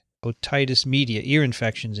recurrent otitis media ear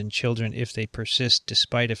infections in children if they persist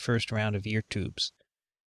despite a first round of ear tubes.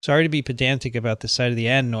 Sorry to be pedantic about the site of the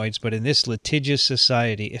adenoids, but in this litigious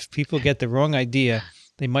society, if people get the wrong idea,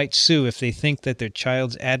 they might sue if they think that their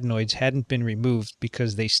child's adenoids hadn't been removed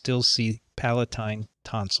because they still see palatine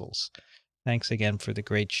tonsils. Thanks again for the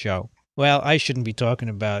great show. Well, I shouldn't be talking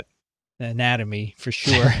about anatomy for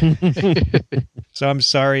sure. So I'm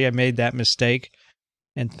sorry I made that mistake.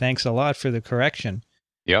 And thanks a lot for the correction.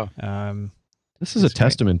 Yeah. This is a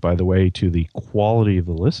testament, by the way, to the quality of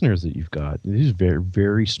the listeners that you've got. These are very,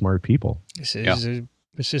 very smart people. This is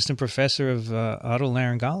assistant professor of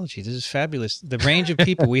otolaryngology. This is fabulous. The range of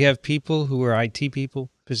people. We have people who are IT people,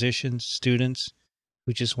 physicians, students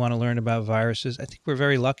who just want to learn about viruses. I think we're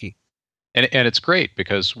very lucky. And it's great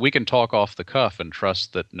because we can talk off the cuff and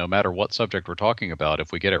trust that no matter what subject we're talking about,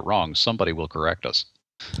 if we get it wrong, somebody will correct us.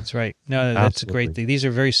 That's right. No, that's a great thing. These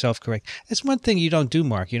are very self-correct. That's one thing you don't do,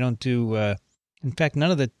 Mark. You don't do, in fact,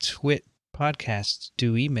 none of the TWiV podcasts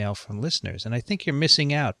do email from listeners. And I think you're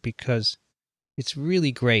missing out because it's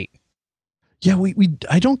really great. Yeah,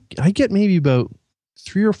 I get maybe about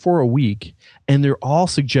 3 or 4 a week, and they're all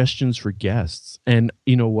suggestions for guests. And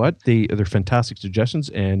you know what? They're fantastic suggestions.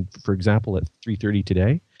 And for example, at 3:30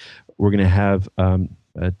 today, we're going to have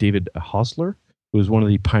David Hosler, who is one of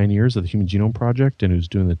the pioneers of the Human Genome Project and who's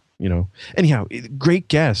doing the, anyhow, great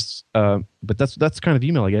guests. But that's kind of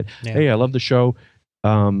email I get. Yeah. Hey, I love the show.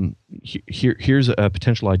 Here's a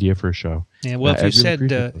potential idea for a show. Yeah, well,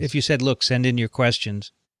 if you said, look, send in your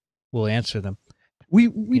questions, we'll answer them. We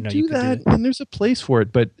do that, and there's a place for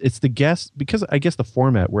it, but it's the guest, because I guess the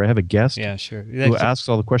format where I have a guest, who asks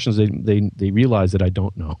all the questions they realize that I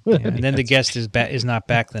don't know. Yeah, and then the guest is not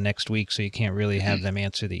back the next week, so you can't really have them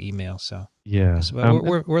answer the email. So yeah,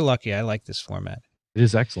 we're lucky. I like this format. It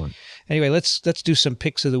is excellent. Anyway, let's do some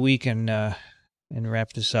picks of the week and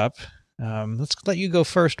wrap this up. Let's let you go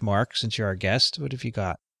first, Mark, since you're our guest. What have you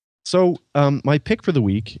got? So my pick for the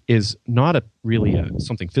week is not really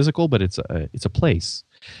something physical, but it's a place,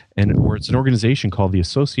 or it's an organization called the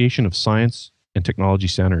Association of Science and Technology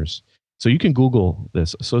Centers. So you can Google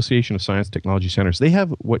this, Association of Science and Technology Centers. They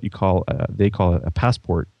have what they call a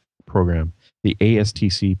passport program, the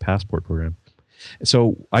ASTC passport program.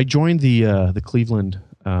 So I joined the Cleveland,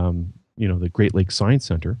 the Great Lakes Science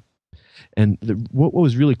Center, and what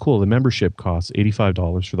was really cool, the membership costs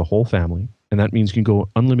 $85 for the whole family. And that means you can go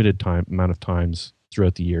unlimited amount of times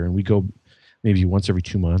throughout the year. And we go maybe once every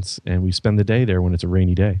 2 months, and we spend the day there when it's a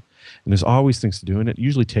rainy day. And there's always things to do. And it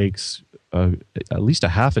usually takes at least a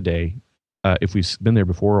half a day if we've been there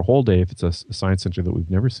before, a whole day if it's a science center that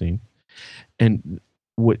we've never seen. And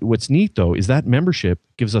what's neat, though, is that membership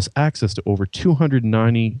gives us access to over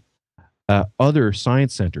 290 other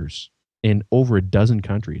science centers in over a dozen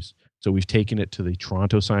countries. So we've taken it to the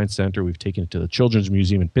Toronto Science Center. We've taken it to the Children's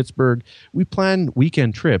Museum in Pittsburgh. We plan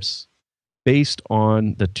weekend trips based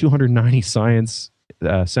on the 290 science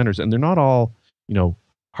centers. And they're not all,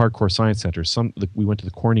 hardcore science centers. We went to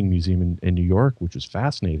the Corning Museum in New York, which was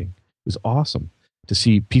fascinating. It was awesome to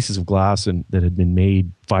see pieces of glass that had been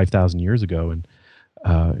made 5,000 years ago, and,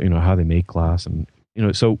 how they make glass. And,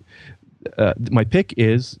 so my pick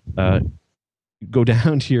is... go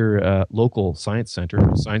down to your local science center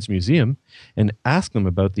or science museum and ask them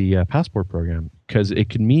about the passport program, because it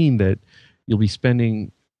could mean that you'll be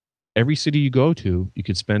spending every city you go to, you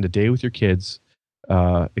could spend a day with your kids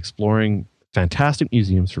exploring fantastic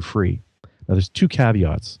museums for free. Now, there's 2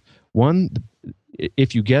 caveats. One,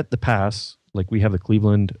 if you get the pass, like we have the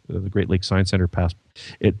Cleveland, the Great Lakes Science Center pass,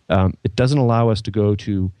 it doesn't allow us to go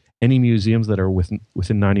to any museums that are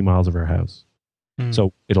within 90 miles of our house.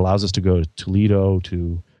 So it allows us to go to Toledo,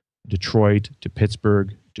 to Detroit, to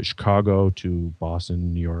Pittsburgh, to Chicago, to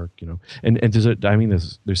Boston, New York, and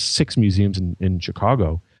there's 6 museums in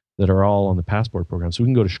Chicago that are all on the passport program. So we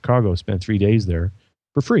can go to Chicago, spend 3 days there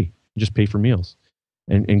for free, and just pay for meals,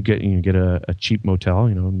 and get a cheap motel,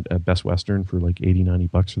 a Best Western for like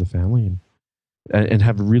 $80-$90 for the family, and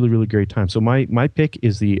have a really, really great time. So my pick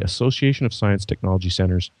is the Association of Science Technology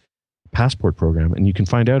Centers passport program, and you can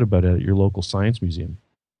find out about it at your local science museum.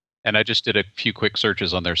 And I just did a few quick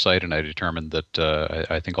searches on their site, and I determined that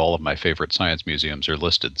I think all of my favorite science museums are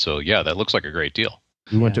listed. So yeah, that looks like a great deal.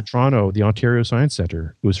 We went to Toronto, the Ontario Science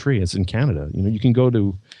Center. It was free. It's in Canada. You can go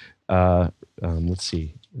to let's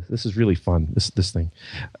see, this is really fun, this thing,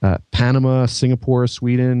 Panama, Singapore,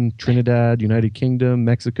 Sweden, Trinidad, United Kingdom,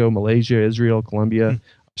 Mexico, Malaysia, Israel, Colombia,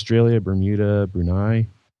 Australia, Bermuda, Brunei.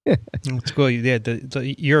 It's cool. Yeah,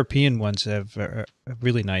 the European ones have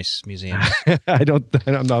really nice museums. I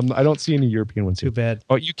don't see any European ones. Too bad.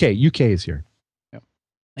 Oh, UK is here.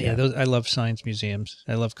 Yeah, I love science museums.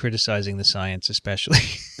 I love criticizing the science, especially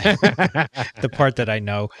the part that I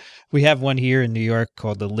know. We have one here in New York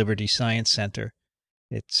called the Liberty Science Center.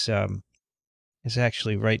 It's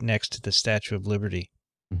actually right next to the Statue of Liberty.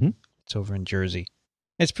 Mm-hmm. It's over in Jersey.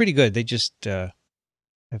 It's pretty good. They just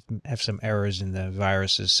have some errors in the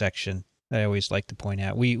viruses section that I always like to point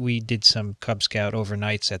out. We did some Cub Scout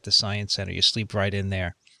overnights at the Science Center. You sleep right in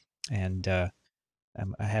there. And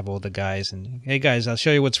I have all the guys, and hey guys, I'll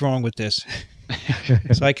show you what's wrong with this.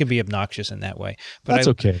 So I can be obnoxious in that way. But that's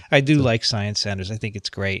okay. I do like science centers. I think it's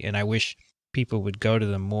great, and I wish people would go to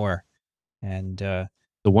them more. And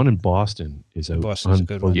The one in Boston is Boston's a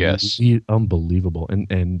good one. Yes. Unbelievable.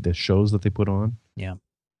 And the shows that they put on. Yeah.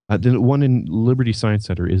 The one in Liberty Science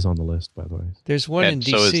Center is on the list, by the way. There's one in And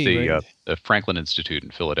so is D.C., right? the Franklin Institute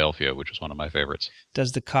in Philadelphia, which is one of my favorites.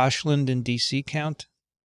 Does the Koshland in D.C. count?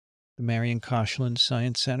 The Marion Koshland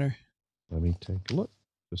Science Center? Let me take a look.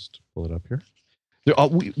 Just pull it up here.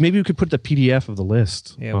 Maybe we could put the PDF of the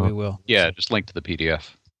list. Yeah, we will. Yeah, just link to the PDF.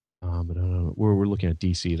 But I don't know. We're looking at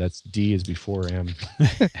DC. That's D is before M.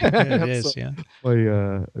 It is, yeah.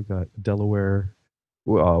 I've got Delaware,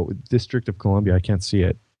 District of Columbia. I can't see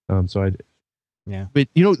it. Yeah. But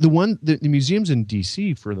the museums in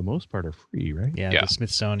DC for the most part are free, right? Yeah, the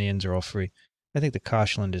Smithsonian's are all free. I think the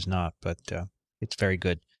Koshland is not, but it's very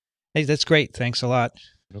good. Hey, that's great. Thanks a lot.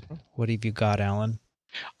 No problem. What have you got, Alan?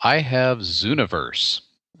 I have Zooniverse.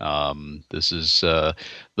 This is the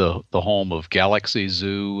home of Galaxy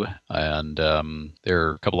Zoo, and there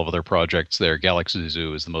are a couple of other projects there. Galaxy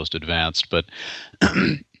Zoo is the most advanced, but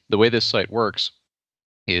the way this site works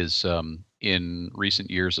is in recent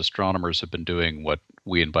years, astronomers have been doing what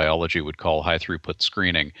we in biology would call high throughput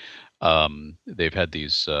screening. They've had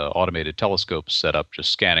these automated telescopes set up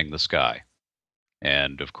just scanning the sky.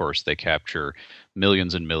 And of course, they capture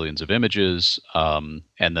millions and millions of images, and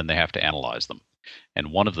then they have to analyze them.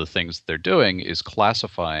 And one of the things that they're doing is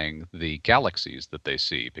classifying the galaxies that they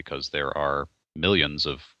see, because there are millions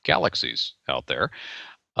of galaxies out there.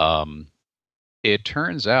 It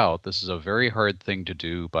turns out this is a very hard thing to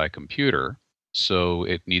do by computer, so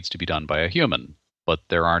it needs to be done by a human. But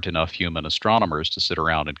there aren't enough human astronomers to sit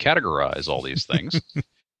around and categorize all these things.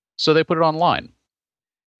 So they put it online.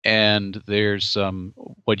 And there's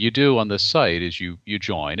what you do on this site is you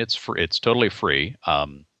join. It's free. It's totally free.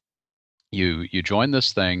 You join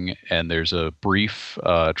this thing, and there's a brief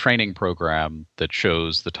training program that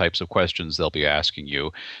shows the types of questions they'll be asking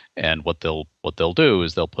you. And what they'll do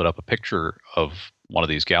is they'll put up a picture of one of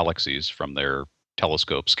these galaxies from their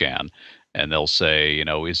telescope scan, and they'll say,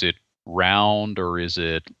 is it round or is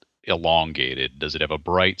it elongated? Does it have a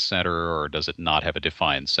bright center or does it not have a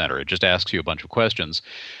defined center? It just asks you a bunch of questions.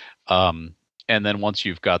 And then once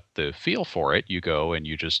you've got the feel for it, you go and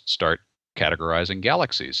you just start categorizing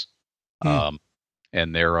galaxies.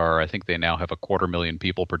 And there are, I think they now have 250,000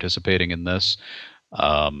 people participating in this.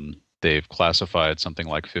 They've classified something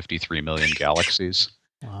like 53 million galaxies.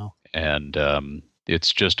 Wow. And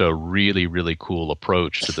it's just a really, really cool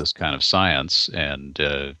approach to this kind of science. And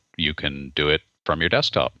you can do it from your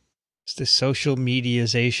desktop. It's the social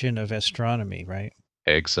mediaization of astronomy, right?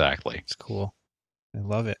 Exactly. It's cool. I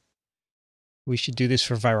love it. We should do this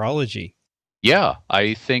for virology. Yeah,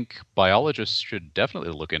 I think biologists should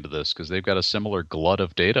definitely look into this because they've got a similar glut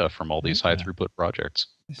of data from all these high throughput projects.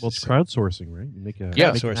 Well, it's crowdsourcing, right? You make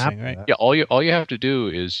crowdsourcing, right? Yeah, all you have to do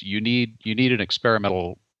is you need an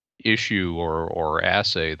experimental issue or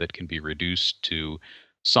assay that can be reduced to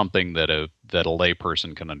something that a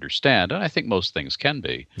layperson can understand, and I think most things can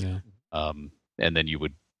be. Yeah. And then you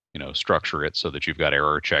would structure it so that you've got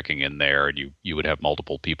error checking in there, and you would have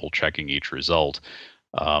multiple people checking each result.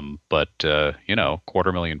 But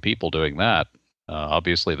 250,000 people doing that,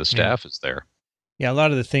 obviously the staff is there. Yeah, a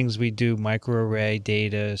lot of the things we do, microarray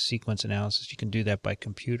data, sequence analysis, you can do that by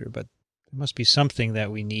computer, but there must be something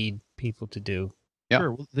that we need people to do. Yeah.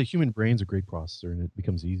 Sure. Well, the human brain's a great processor, and it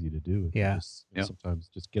becomes easy to do. Sometimes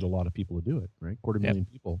just get a lot of people to do it, right?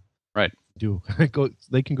 250,000 people. Right.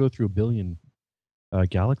 They can go through 1 billion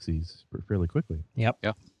galaxies fairly quickly. Yep.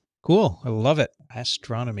 Yeah. Cool. I love it.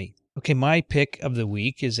 Astronomy. Okay, my pick of the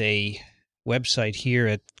week is a website here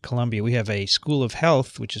at Columbia. We have a School of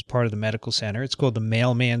Health, which is part of the medical center. It's called the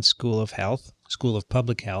Mailman School of Health, School of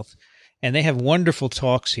Public Health. And they have wonderful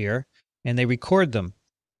talks here, and they record them,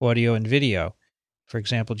 audio and video. For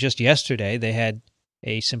example, just yesterday, they had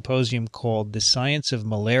a symposium called The Science of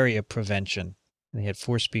Malaria Prevention. And they had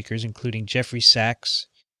 4 speakers, including Jeffrey Sachs,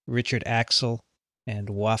 Richard Axel, and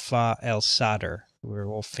Wafa El-Sadr, who are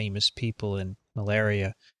all famous people in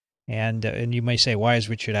malaria. And you may say, why is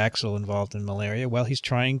Richard Axel involved in malaria? Well, he's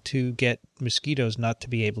trying to get mosquitoes not to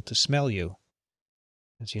be able to smell you.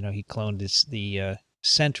 As you know, he cloned the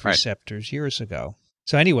scent receptors years ago.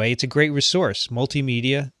 So anyway, it's a great resource,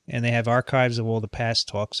 multimedia, and they have archives of all the past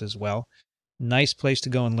talks as well. Nice place to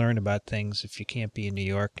go and learn about things if you can't be in New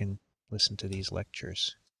York and listen to these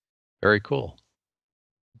lectures. Very cool.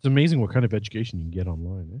 It's amazing what kind of education you can get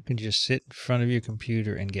online. You can just sit in front of your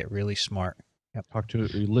computer and get really smart. Yep.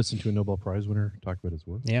 Listen to a Nobel Prize winner talk about his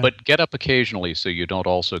work. Yeah. But get up occasionally so you don't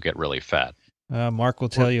also get really fat. Marc will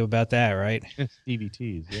tell you about that, right?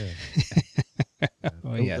 DVTs, yeah.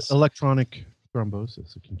 Oh, yes. Electronic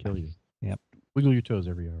thrombosis. It can kill you. Yep. Wiggle your toes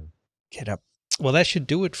every hour. Get up. Well, that should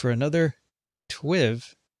do it for another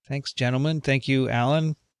TWiV. Thanks, gentlemen. Thank you,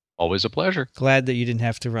 Alan. Always a pleasure. Glad that you didn't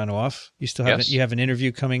have to run off. You still Yes. you have an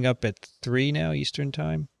interview coming up at 3 now, Eastern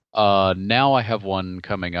Time? Now I have one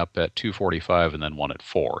coming up at 2:45 and then one at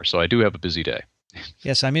 4. So I do have a busy day.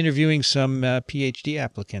 Yes, I'm interviewing some PhD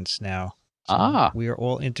applicants now. So we are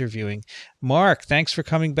all interviewing. Marc, thanks for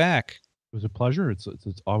coming back. It was a pleasure. It's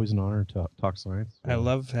always an honor to talk science. I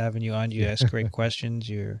love having you on. You ask great questions.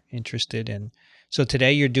 You're interested in. So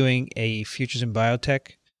today you're doing a Futures in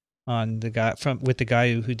Biotech on with the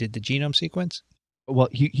guy who did the genome sequence. Well,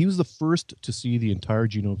 he was the first to see the entire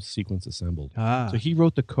genome sequence assembled. So he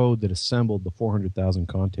wrote the code that assembled the 400,000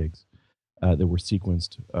 contigs that were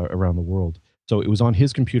sequenced around the world. So it was on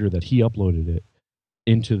his computer that he uploaded it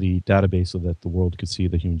into the database so that the world could see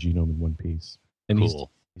the human genome in one piece. And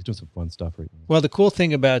cool. He's doing some fun stuff right now. Well, the cool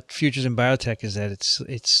thing about Futures in Biotech is that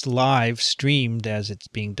it's live streamed as it's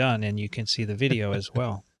being done, and you can see the video as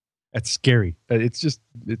well. That's scary. It just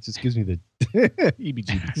gives me the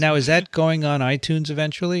heebie-jeebies. Now, is that going on iTunes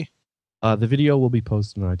eventually? The video will be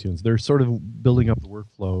posted on iTunes. They're sort of building up the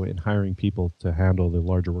workflow and hiring people to handle the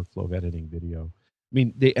larger workflow of editing video. I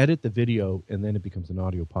mean, they edit the video and then it becomes an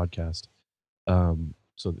audio podcast.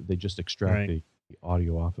 So they just extract the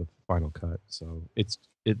audio off of Final Cut. So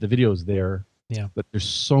the video is there. Yeah. But there's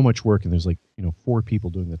so much work, and there's 4 people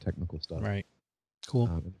doing the technical stuff. Right.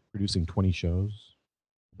 Cool. Producing 20 shows.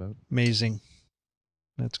 Amazing.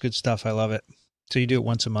 That's good stuff. I love it. So you do it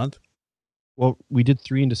once a month? Well, we did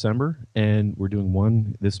 3 in December, and we're doing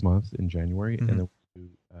 1 this month in January, and then we'll do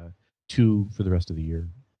 2 for the rest of the year.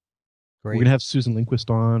 Great. We're going to have Susan Lindquist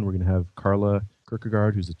on. We're going to have Carla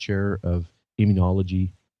Kierkegaard, who's the chair of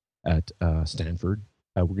immunology at Stanford.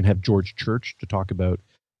 We're going to have George Church to talk about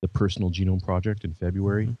the Personal Genome Project in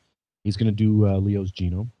February. He's going to do Leo's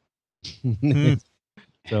genome.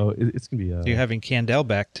 So it's going to be... You're having Candell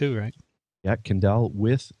back too, right? Yeah, Candell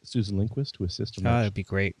with Susan Lindquist to assist him. That'd be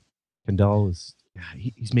great. Candell is...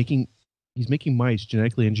 He's making mice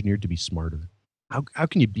genetically engineered to be smarter. How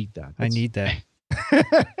can you beat that? I need that.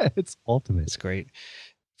 It's ultimate. It's great.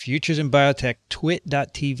 Futures in Biotech,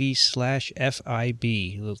 twit.tv/FIB.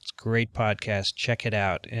 It's a great podcast. Check it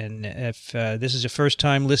out. And if this is your first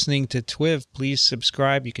time listening to TWiV, please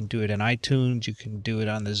subscribe. You can do it on iTunes. You can do it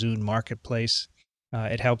on the Zune Marketplace.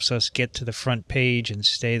 It helps us get to the front page and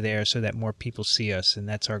stay there so that more people see us. And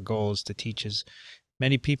that's our goal, is to teach as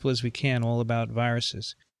many people as we can all about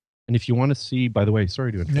viruses. And if you want to see, by the way,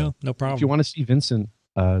 sorry to interrupt. No problem. If you want to see Vincent,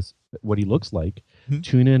 what he looks like,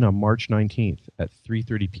 tune in on March 19th at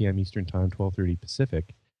 3:30 p.m. Eastern Time, 12:30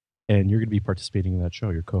 Pacific, and you're going to be participating in that show.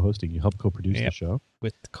 You're co-hosting. You help co-produce the show.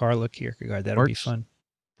 With Carla Kierkegaard. That'll be fun.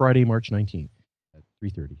 Friday, March 19th at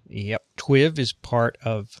 3:30. Yep. TWiV is part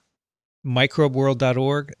of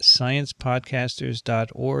microbeworld.org,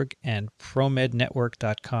 sciencepodcasters.org, and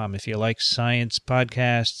promednetwork.com. If you like science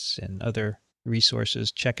podcasts and other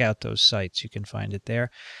resources, check out those sites. You can find it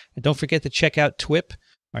there. And don't forget to check out TWiP,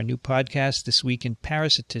 our new podcast, This Week in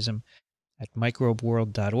Parasitism, at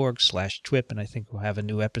microbeworld.org/TWiP, and I think we'll have a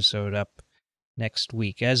new episode up next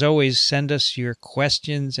week. As always, send us your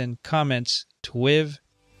questions and comments,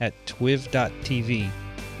 twiv@twiv.tv.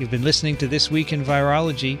 You've been listening to This Week in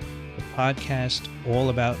Virology, the podcast all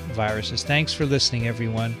about viruses. Thanks for listening,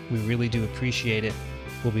 everyone. We really do appreciate it.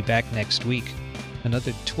 We'll be back next week.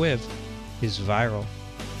 Another TWiV is viral.